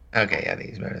Cordero. Okay, yeah, I think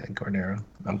he's better than Cordero.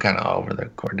 I'm kind of all over the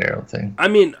Cordero thing. I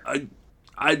mean,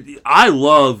 I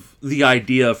love the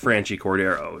idea of Franchi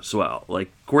Cordero as well.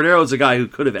 Like, Cordero is a guy who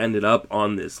could have ended up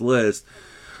on this list.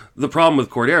 The problem with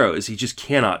Cordero is he just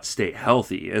cannot stay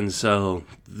healthy. And so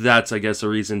that's, I guess, a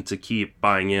reason to keep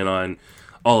buying in on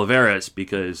Olivares,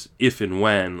 because if and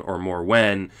when, or more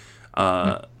when,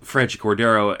 Franchi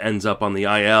Cordero ends up on the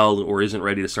IL or isn't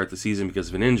ready to start the season because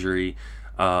of an injury,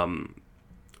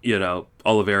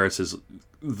 Olivares is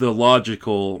the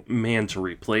logical man to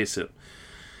replace him.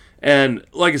 And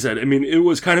like I said, I mean, it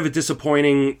was kind of a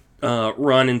disappointing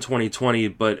run in 2020,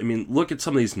 but I mean, look at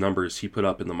some of these numbers he put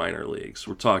up in the minor leagues.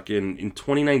 We're talking in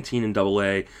 2019 in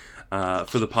AA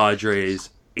for the Padres,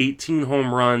 18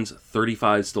 home runs,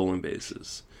 35 stolen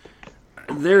bases.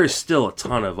 There is still a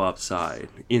ton of upside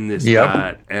in this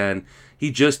bat, and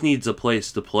he just needs a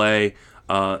place to play.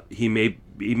 He may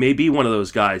be one of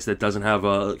those guys that doesn't have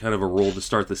a kind of a role to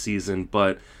start the season,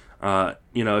 but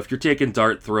if you're taking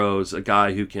dart throws, a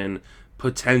guy who can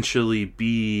potentially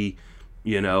be,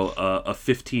 a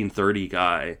 15-30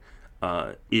 guy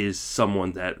is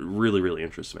someone that really, really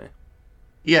interests me.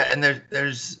 Yeah, and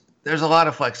there's a lot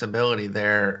of flexibility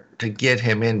there to get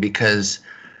him in, because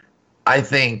I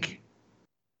think,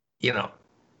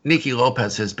 Nicky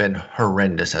Lopez has been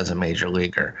horrendous as a major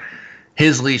leaguer.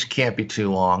 His leash can't be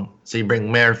too long, so you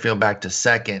bring Merrifield back to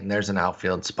second, and there's an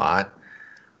outfield spot.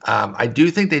 I do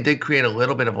think they did create a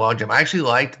little bit of logjam. I actually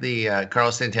liked the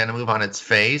Carlos Santana move on its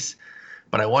face,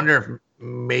 but I wonder if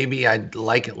maybe I'd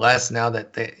like it less now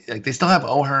that they still have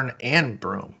O'Hearn and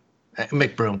McBroom,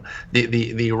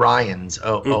 the Ryans,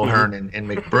 O'Hearn and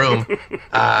McBroom.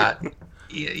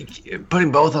 Putting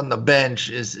both on the bench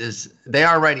is they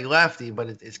are righty lefty, but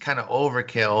it's kind of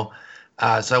overkill.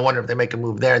 So I wonder if they make a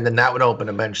move there, and then that would open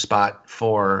a bench spot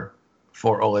for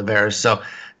Olivares. So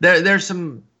there's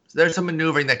some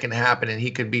maneuvering that can happen, and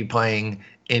he could be playing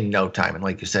in no time. And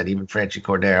like you said, even Franchi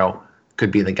Cordero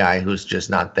could be the guy who's just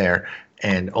not there,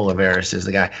 and Olivares is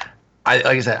the guy. Like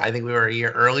I said, I think we were a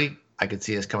year early. I could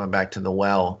see us coming back to the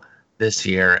well this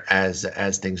year as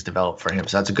things develop for him.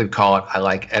 So that's a good call. I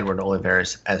like Edward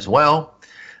Olivares as well.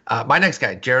 My next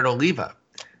guy, Jared Oliva.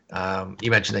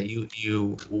 You mentioned that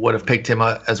you would have picked him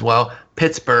up as well.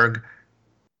 Pittsburgh,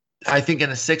 I think in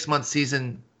a 6-month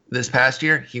season this past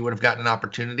year, he would have gotten an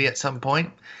opportunity at some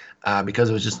point because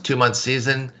it was just a 2-month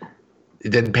season. It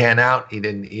didn't pan out. He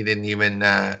didn't even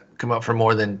come up for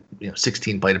more than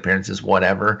 16 plate appearances,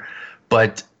 whatever.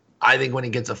 But I think when he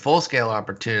gets a full-scale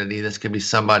opportunity, this could be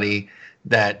somebody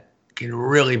that can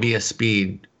really be a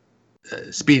speed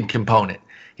component.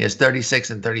 He has 36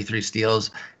 and 33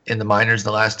 steals in the minors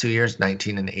the last 2 years,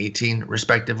 19 and 18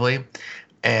 respectively,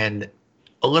 and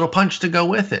a little punch to go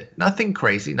with it. Nothing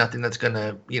crazy, nothing that's going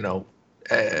to,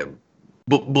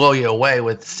 blow you away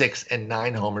with 6 and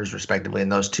 9 homers respectively in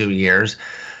those 2 years.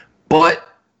 But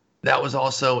that was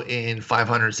also in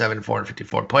 507,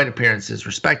 454 plate appearances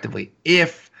respectively.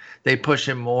 If they push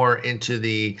him more into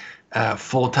the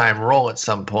full-time role at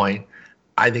some point,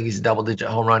 I think he's a double-digit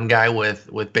home run guy with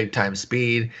big-time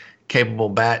speed, capable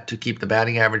bat to keep the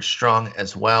batting average strong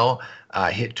as well.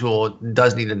 Hit tool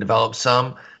does need to develop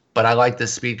some, but I like the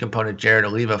speed component, Jared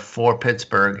Oliva, for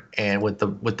Pittsburgh. And with the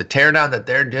teardown that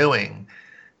they're doing,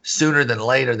 sooner than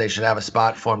later they should have a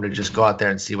spot for him to just go out there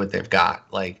and see what they've got.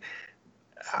 Like,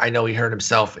 I know he hurt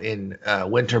himself in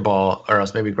winter ball, or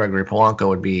else maybe Gregory Polanco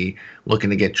would be looking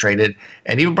to get traded.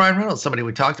 And even Brian Reynolds, somebody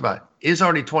we talked about, is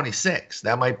already 26.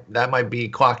 That might be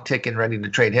clock ticking, ready to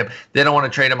trade him. They don't want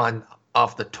to trade him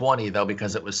off the 20 though,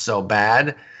 because it was so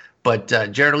bad. But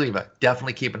Jared Oliva,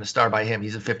 definitely keeping a star by him.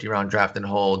 He's a 50-round draft and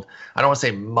hold. I don't want to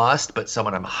say must, but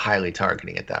someone I'm highly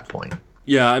targeting at that point.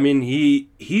 Yeah, I mean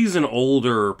he's an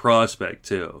older prospect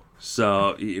too,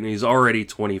 so and he's already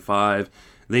 25.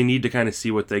 They need to kind of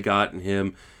see what they got in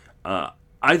him.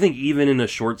 I think even in a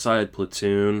short side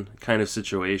platoon kind of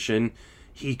situation,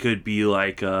 he could be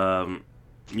like 3 or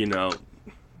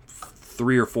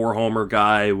 4 homer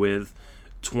guy with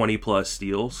 20 plus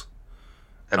steals.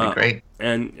 That'd be great.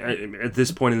 And at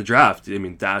this point in the draft, I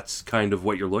mean, that's kind of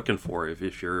what you're looking for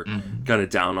if you're kind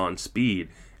of down on speed.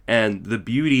 And the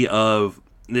beauty of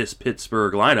this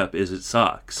Pittsburgh lineup is it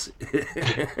sucks.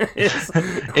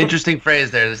 Interesting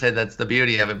phrase there to say that's the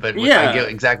beauty of it, but yeah. I get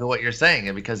exactly what you're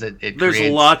saying because it there's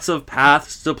creates lots of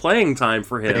paths to playing time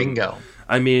for him. Bingo.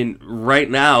 I mean, right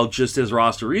now, just as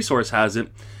Roster Resource has it,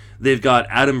 they've got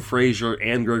Adam Frazier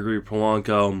and Gregory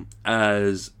Polanco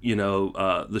as,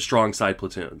 the strong side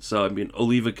platoon. So, I mean,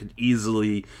 Oliva could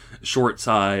easily short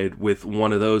side with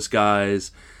one of those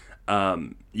guys.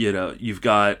 You've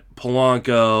got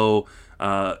Polanco,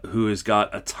 who has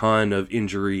got a ton of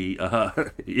injury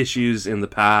issues in the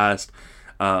past.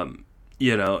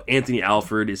 Anthony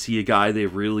Alford, is he a guy they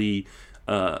really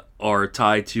are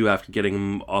tied to after getting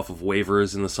him off of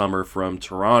waivers in the summer from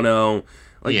Toronto?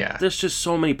 There's just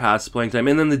so many paths to playing time.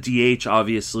 And then the DH,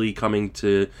 obviously, coming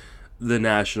to the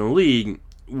National League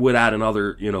would add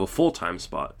another, full-time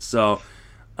spot. So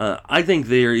I think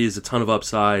there is a ton of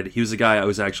upside. He was a guy I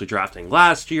was actually drafting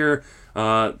last year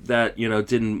that,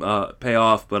 didn't pay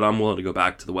off, but I'm willing to go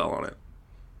back to the well on it.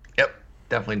 Yep,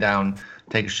 definitely down.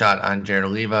 Take a shot on Jared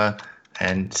Oliva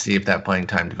and see if that playing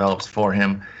time develops for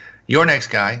him. Your next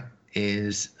guy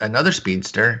is another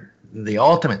speedster, the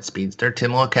ultimate speedster,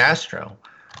 Tim LaCastro.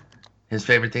 His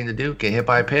favorite thing to do, get hit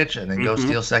by a pitch and then go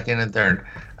steal second and third.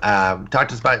 Talk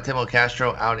to us about Tim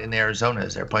LaCastro out in Arizona.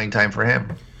 Is there playing time for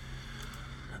him?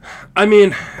 I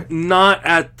mean, not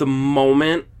at the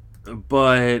moment,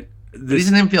 but he's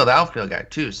an infield outfield guy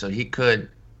too, so he could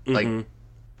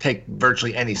take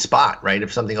virtually any spot, right?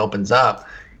 If something opens up,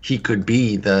 he could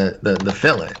be the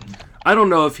fill-in. I don't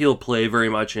know if he'll play very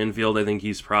much infield. I think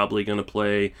he's probably going to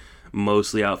play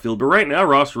mostly outfield. But right now,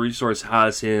 Roster Resource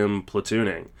has him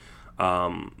platooning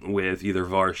with either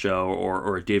Varsho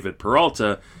or David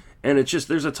Peralta. And it's just,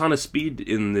 there's a ton of speed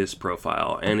in this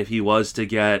profile. And if he was to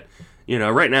get,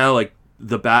 right now, like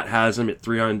the bat has him at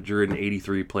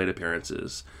 383 plate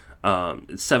appearances.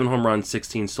 7 home runs,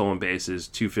 16 stolen bases,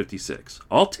 256.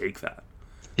 I'll take that.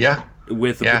 Yeah.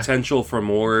 With the potential for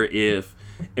more if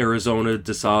Arizona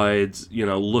decides,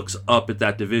 looks up at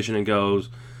that division and goes,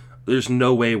 there's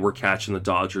no way we're catching the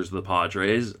Dodgers or the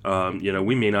Padres.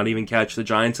 We may not even catch the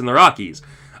Giants and the Rockies.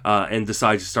 And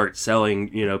decide to start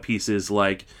selling, pieces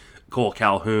like Cole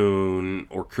Calhoun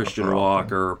or Christian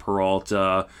Walker or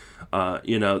Peralta.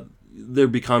 There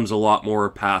becomes a lot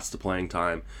more paths to playing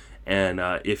time. And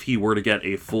if he were to get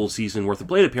a full season worth of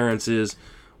plate appearances,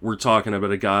 we're talking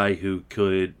about a guy who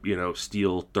could,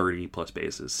 steal 30 plus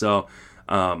bases. So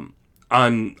I'm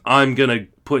gonna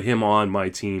put him on my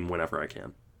team whenever I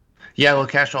can. Yeah, well,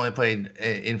 Castro only played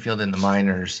infield in the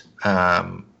minors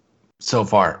so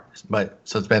far,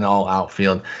 so it's been all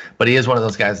outfield. But he is one of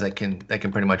those guys that can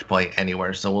pretty much play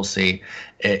anywhere. So we'll see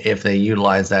if they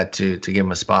utilize that to give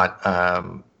him a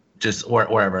spot. Just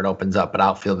wherever it opens up, but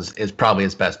outfield is probably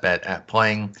his best bet at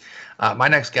playing. My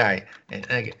next guy, and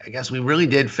I guess we really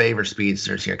did favor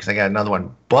speedsters here because I got another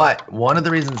one. But one of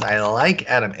the reasons I like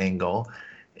Adam Engel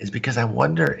is because I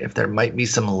wonder if there might be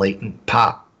some latent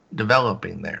pop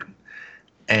developing there.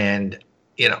 And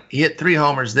he hit 3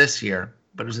 homers this year,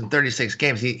 but it was in 36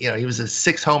 games. He was a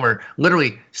 6-homer,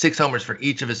 literally 6 homers for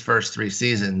each of his first 3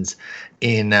 seasons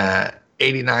in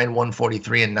 89,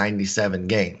 143, and 97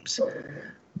 games.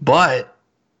 But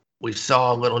we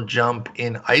saw a little jump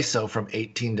in ISO from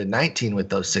 18 to 19 with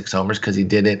those 6 homers because he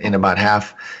did it in about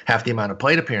half the amount of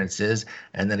plate appearances.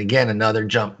 And then again, another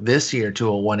jump this year to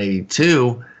a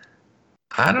 182.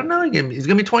 I don't know. He's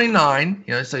going to be 29,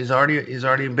 so he's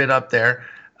already a bit up there.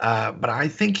 But I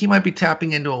think he might be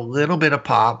tapping into a little bit of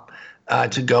pop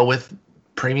to go with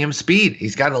premium speed.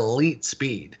 He's got elite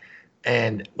speed.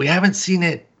 And we haven't seen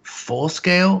it full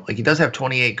scale. Like, he does have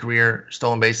 28 career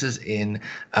stolen bases in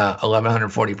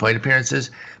 1,140 plate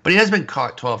appearances, but he has been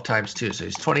caught 12 times too. So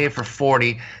he's 28 for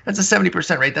 40. That's a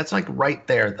 70% rate. That's like right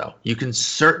there, though. You can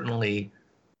certainly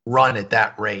run at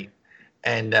that rate,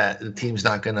 and the team's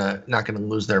not gonna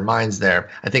lose their minds there.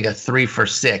 I think a 3 for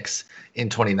 6 in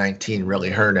 2019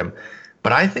 really hurt him,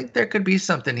 but I think there could be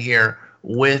something here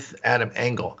with Adam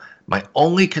Engel. My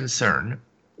only concern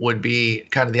would be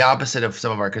kind of the opposite of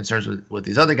some of our concerns with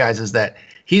these other guys, is that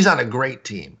he's on a great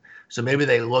team. So maybe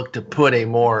they look to put a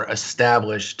more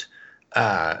established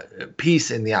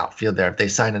piece in the outfield there if they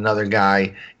sign another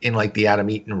guy in like the Adam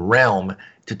Eaton realm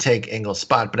to take Engel's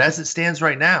spot. But as it stands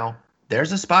right now,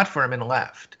 there's a spot for him in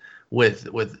left with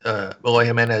Eloy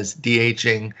Jimenez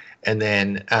DHing and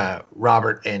then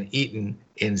Robert and Eaton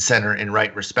in center and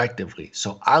right respectively.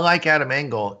 So I like Adam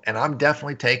Engel, and I'm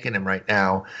definitely taking him right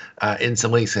now in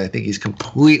some leagues. I think he's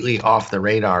completely off the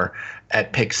radar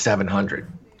at pick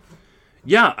 700.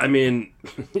 Yeah, I mean,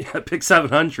 pick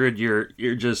 700,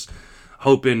 you're just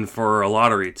hoping for a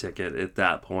lottery ticket at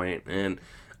that point. And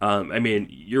I mean,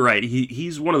 you're right.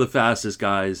 He's one of the fastest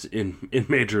guys in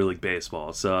Major League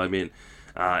Baseball. So I mean,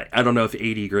 I don't know if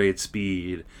 80 grade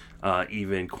speed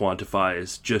even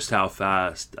quantifies just how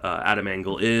fast Adam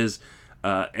Engel is.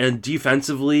 And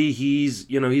defensively, he's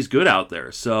good out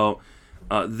there. So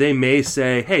they may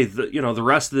say, hey, the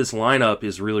rest of this lineup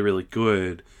is really, really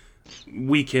good.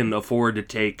 We can afford to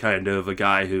take kind of a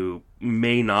guy who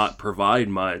may not provide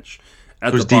much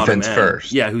at who's the bottom defense end.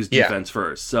 first. Yeah, who's defense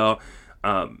first. So,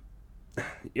 I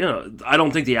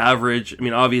don't think the average. I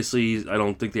mean, obviously, I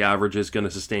don't think the average is going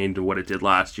to sustain to what it did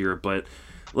last year. But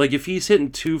like, if he's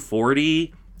hitting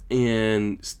 240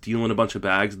 and stealing a bunch of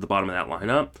bags at the bottom of that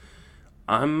lineup,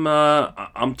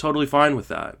 I'm totally fine with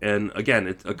that. And again,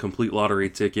 it's a complete lottery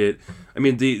ticket. I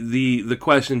mean, the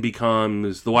question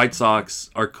becomes, the White Sox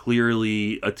are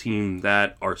clearly a team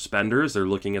that are spenders. They're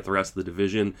looking at the rest of the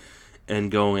division and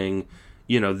going,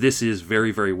 this is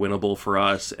very, very winnable for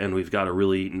us, and we've got a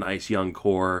really nice young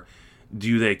core.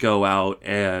 Do they go out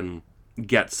and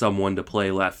get someone to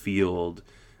play left field?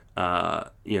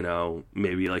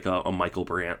 Maybe like a Michael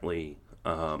Brantley.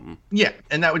 Yeah,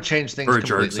 and that would change things or a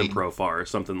completely. Jurickson Profar or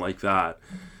something like that.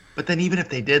 But then even if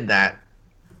they did that,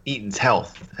 Eaton's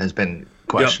health has been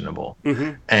questionable. Yep.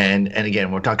 Mm-hmm. And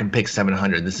again, we're talking pick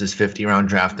 700. This is 50-round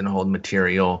draft and hold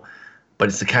material. But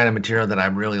it's the kind of material that I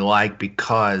really like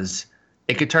because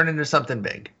it could turn into something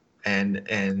big.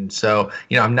 And so,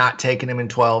 I'm not taking him in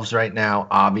 12s right now,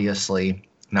 obviously.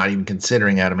 Not even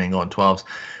considering Adam Engel in 12s.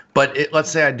 But let's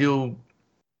say I do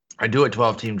a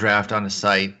 12-team draft on a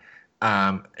site.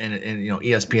 And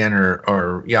ESPN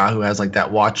or Yahoo has like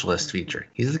that watch list feature.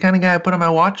 He's the kind of guy I put on my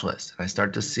watch list. And I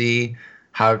start to see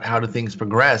how do things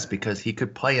progress because he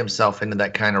could play himself into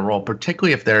that kind of role,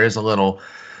 particularly if there is a little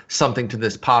something to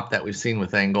this pop that we've seen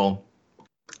with Engel.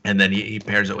 And then he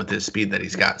pairs it with his speed that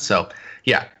he's got. So,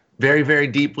 yeah, very, very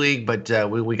deep league, but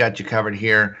we got you covered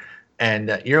here.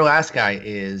 And your last guy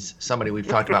is somebody we've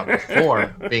talked about before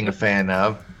being a fan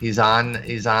of. He's on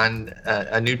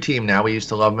a new team now. We used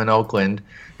to love him in Oakland.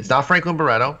 It's not Franklin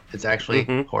Barreto. It's actually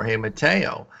Jorge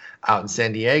Mateo out in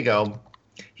San Diego.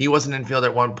 He was an infielder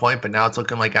at one point, but now it's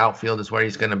looking like outfield is where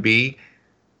he's going to be.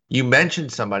 You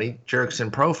mentioned somebody, Jurickson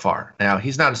Profar. Now,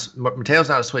 Mateo's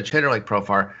not a switch hitter like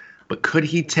Profar, but could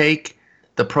he take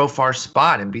the Profar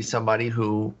spot and be somebody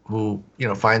who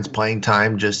finds playing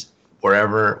time just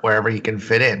wherever he can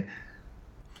fit in?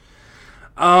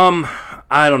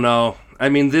 I don't know. I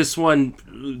mean, this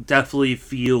one definitely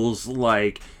feels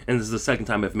like, and this is the second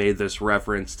time I've made this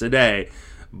reference today,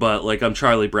 but like I'm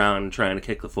Charlie Brown trying to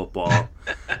kick the football.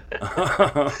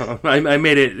 I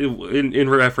made it in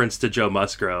reference to Joe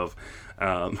Musgrove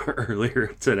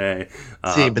earlier today.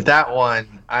 But that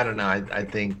one, I don't know. I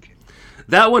think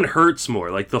that one hurts more.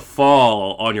 Like the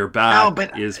fall on your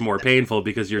back is more painful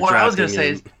because you're drafting. What I was going to say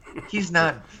is he's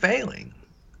not failing.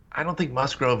 I don't think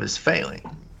Musgrove is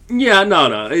failing. Yeah,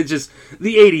 no. It's just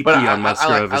the ADP on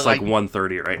Musgrove is like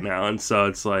 130 right now, and so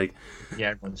it's like, yeah,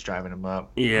 everyone's driving him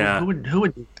up. Yeah, who would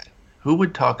do that? Who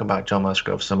would talk about Joe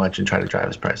Musgrove so much and try to drive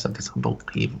his price up? It's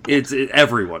unbelievable. It's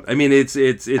everyone. I mean, it's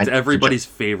everybody's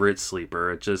favorite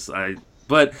sleeper.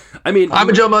 But I mean, I'm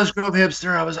a Joe Musgrove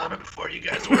hipster. I was on it before you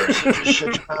guys were. So just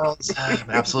shut your mouths. I'm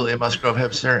absolutely a Musgrove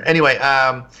hipster. Anyway,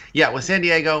 with San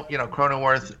Diego,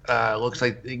 Cronenworth looks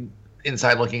like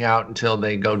inside looking out until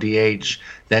they go DH.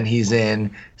 Then he's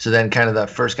in. So then kind of the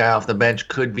first guy off the bench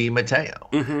could be Mateo.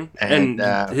 Mm-hmm. And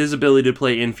his ability to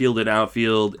play infield and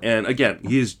outfield. And again,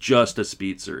 he's just a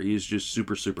speedster. He's just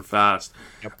super, super fast.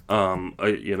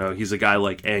 Yep. He's a guy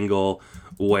like Engel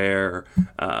where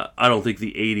I don't think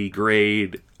the 80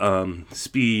 grade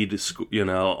speed,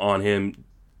 on him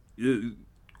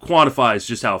quantifies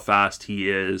just how fast he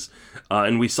is.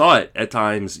 And we saw it at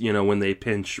times, when they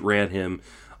pinch ran him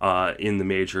in the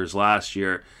majors last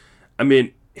year. I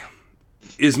mean,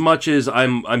 as much as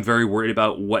I'm very worried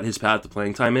about what his path to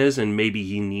playing time is, and maybe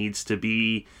he needs to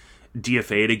be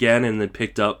DFA'd again and then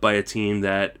picked up by a team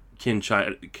that can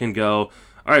go,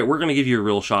 all right, we're going to give you a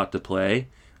real shot to play.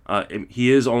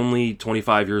 He is only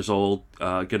 25 years old,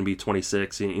 going to be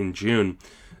 26 in June.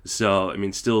 So, I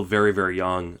mean, still very, very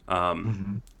young.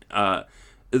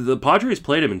 The Padres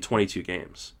played him in 22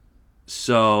 games.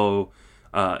 So,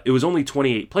 it was only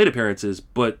 28 plate appearances,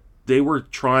 but they were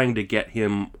trying to get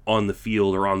him on the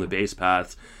field or on the base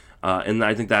paths. And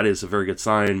I think that is a very good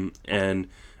sign. And,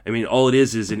 I mean, all it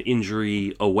is an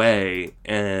injury away,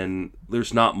 and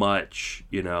there's not much,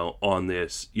 on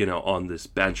this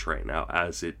bench right now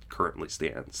as it currently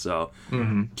stands. So,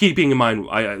 keeping in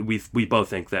mind, we both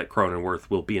think that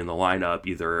Cronenworth will be in the lineup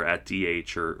either at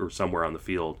DH or somewhere on the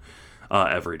field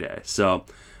every day. So,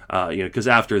 because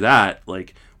after that,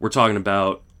 like, we're talking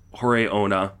about Jorge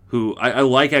Ona, who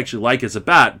I actually like as a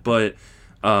bat, but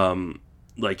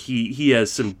like he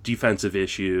has some defensive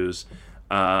issues.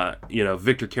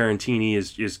 Victor Carantini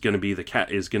is going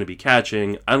to be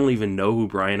catching. I don't even know who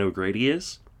Brian O'Grady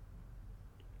is.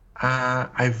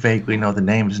 I vaguely know the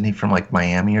name. Isn't he from like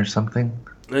Miami or something?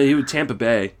 He was Tampa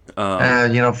Bay.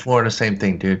 Florida, same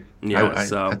thing, dude. Yeah,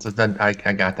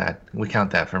 I got that. We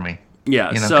count that for me.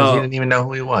 Yeah, because so he didn't even know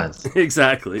who he was.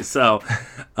 Exactly. So,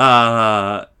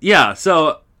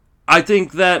 so I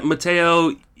think that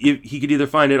Mateo, he could either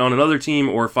find it on another team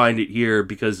or find it here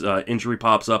because injury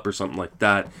pops up or something like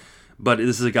that. But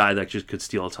this is a guy that just could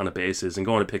steal a ton of bases, and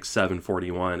going to pick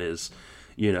 741 is,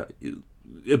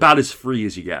 about as free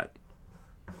as you get.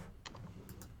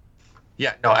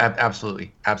 Yeah, no,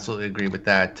 absolutely agree with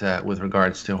that. With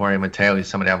regards to Jorge Mateo, he's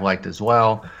somebody I've liked as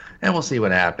well. And we'll see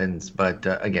what happens. But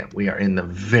again, we are in the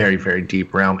very, very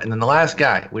deep realm. And then the last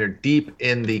guy, we're deep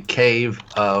in the cave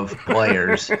of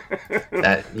players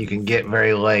that you can get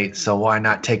very late. So why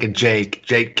not take a Jake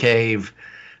Cave?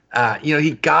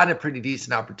 He got a pretty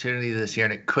decent opportunity this year,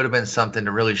 and it could have been something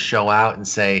to really show out and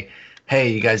say,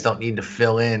 hey, you guys don't need to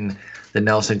fill in the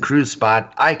Nelson Cruz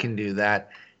spot. I can do that.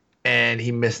 And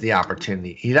he missed the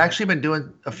opportunity. He'd actually been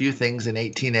doing a few things in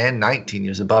 18 and 19. He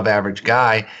was above average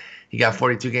guy. He got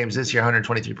 42 games this year,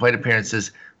 123 plate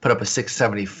appearances, put up a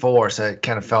 674, so it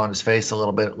kind of fell on his face a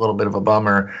little bit of a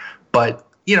bummer. But,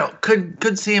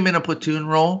 could see him in a platoon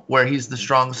role where he's the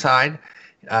strong side.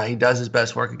 He does his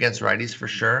best work against righties for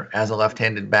sure as a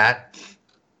left-handed bat.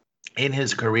 In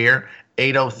his career,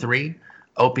 803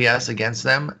 OPS against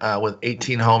them with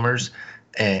 18 homers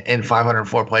and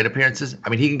 504 plate appearances. I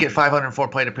mean, he can get 504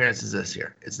 plate appearances this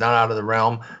year. It's not out of the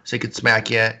realm, so he could smack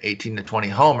you 18 to 20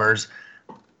 homers.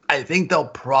 I think they'll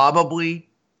probably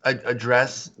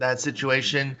address that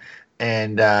situation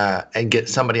and get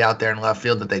somebody out there in left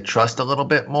field that they trust a little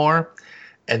bit more,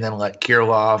 and then let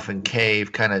Kirilloff and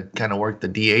Cave kind of work the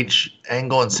DH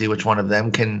angle and see which one of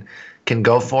them can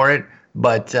go for it.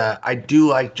 But I do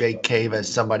like Jake Cave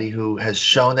as somebody who has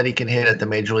shown that he can hit at the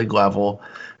major league level.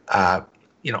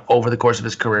 Over the course of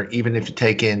his career, even if you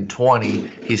take in 20,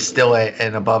 he's still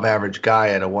an above average guy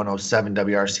at a 107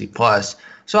 WRC plus.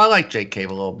 So I like Jake Cave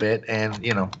a little bit. And,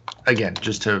 again,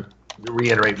 just to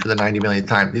reiterate for the 90 millionth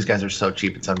time, these guys are so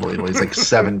cheap. It's unbelievable. He's like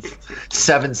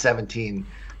 717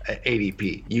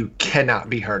 ADP. You cannot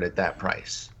be hurt at that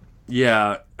price.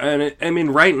 Yeah.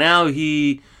 And right now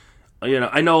I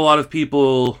know a lot of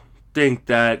people think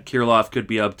that Kirilloff could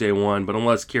be up day one, but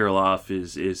unless Kirilloff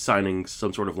is signing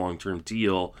some sort of long-term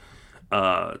deal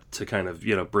to kind of,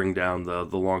 bring down the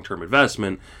long-term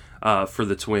investment, for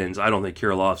the Twins, I don't think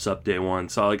Kirilloff's up day one.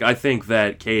 So, I think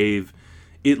that Cave,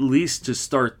 at least to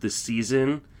start the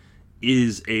season,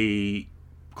 is a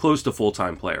close to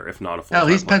full-time player, if not a full-time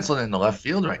player. He's penciled in the left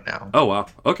field right now. Oh, wow.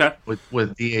 Okay. With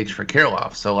DH for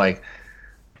Kirilloff. So, that.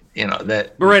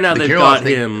 But right now they've got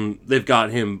him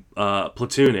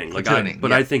platooning.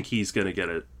 Platooning, I think he's going to get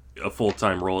a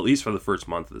full-time role, at least for the first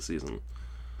month of the season.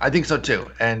 I think so, too.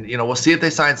 And, we'll see if they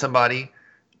sign somebody.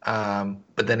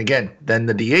 But then again, then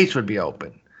the DH would be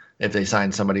open if they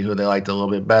sign somebody who they liked a little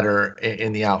bit better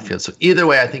in the outfield. So either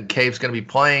way, I think Cave's going to be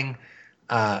playing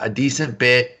a decent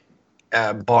bit,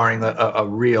 barring a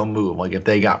real move. Like if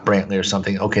they got Brantley or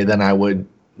something, okay, then I would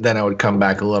come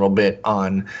back a little bit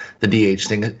on the DH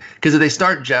thing. Because if they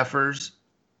start Jeffers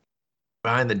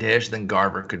behind the dish, then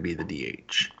Garver could be the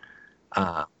DH.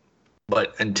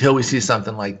 But until we see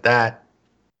something like that,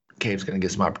 Cave's going to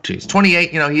get some opportunities.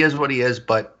 28, he is what he is,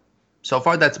 but so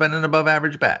far that's been an above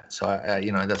average bat. So,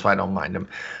 that's why I don't mind him.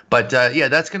 But,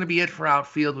 that's going to be it for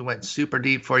outfield. We went super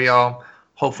deep for y'all.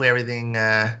 Hopefully everything,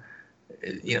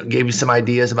 gave you some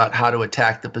ideas about how to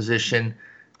attack the position.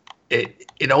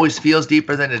 It always feels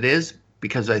deeper than it is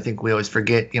because I think we always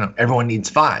forget, everyone needs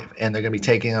 5, and they're going to be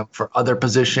taking them for other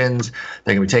positions.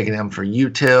 They're going to be taking them for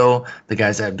util. The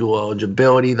guys that have dual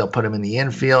eligibility, they'll put them in the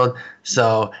infield.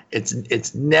 So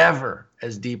it's never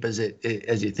as deep as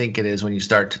you think it is when you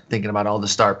start thinking about all the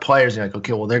star players. You're like,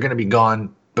 okay, well, they're going to be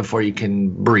gone before you can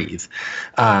breathe.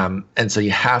 And so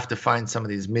you have to find some of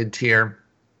these mid-tier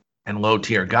and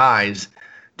low-tier guys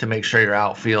to make sure your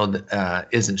outfield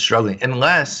isn't struggling,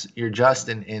 unless you're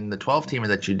Justin in the 12-teamer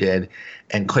that you did,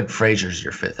 and Clint Frazier's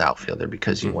your 5th outfielder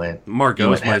because you went.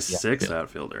 Margot's my 6th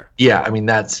outfielder. Yeah, I mean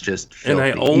that's just filthy.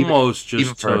 And I almost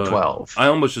even for a 12. I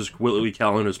almost just Willie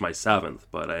Calhoun as my 7th,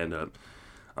 but I ended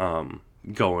up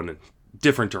going a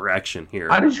different direction here.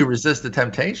 How did you resist the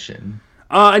temptation?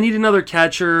 I need another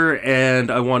catcher, and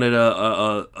I wanted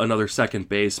another second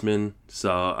baseman,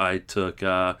 so I took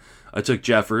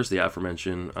Jeffers, the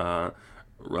aforementioned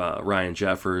Ryan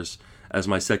Jeffers, as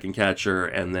my second catcher,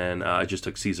 and then I just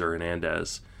took Cesar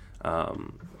Hernandez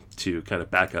to kind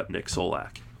of back up Nick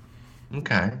Solak.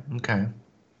 Okay.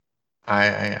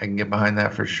 I can get behind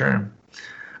that for sure.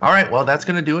 All right, well, that's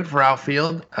going to do it for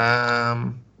outfield.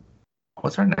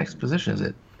 What's our next position? Is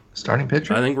it starting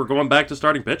pitcher? I think we're going back to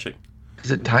starting pitching. Is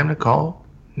it time to call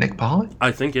Nick Pollock?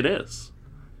 I think it is.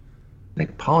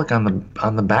 Nick Pollock on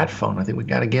the bat phone. I think we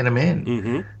got to get him in.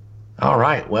 Mm-hmm. All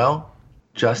right. Well,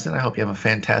 Justin, I hope you have a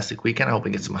fantastic weekend. I hope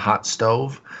we get some hot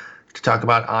stove to talk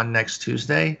about on next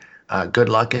Tuesday. Good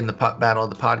luck in the battle of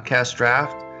the podcast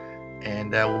draft, and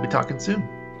we'll be talking soon.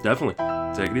 Definitely.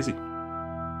 Take it easy.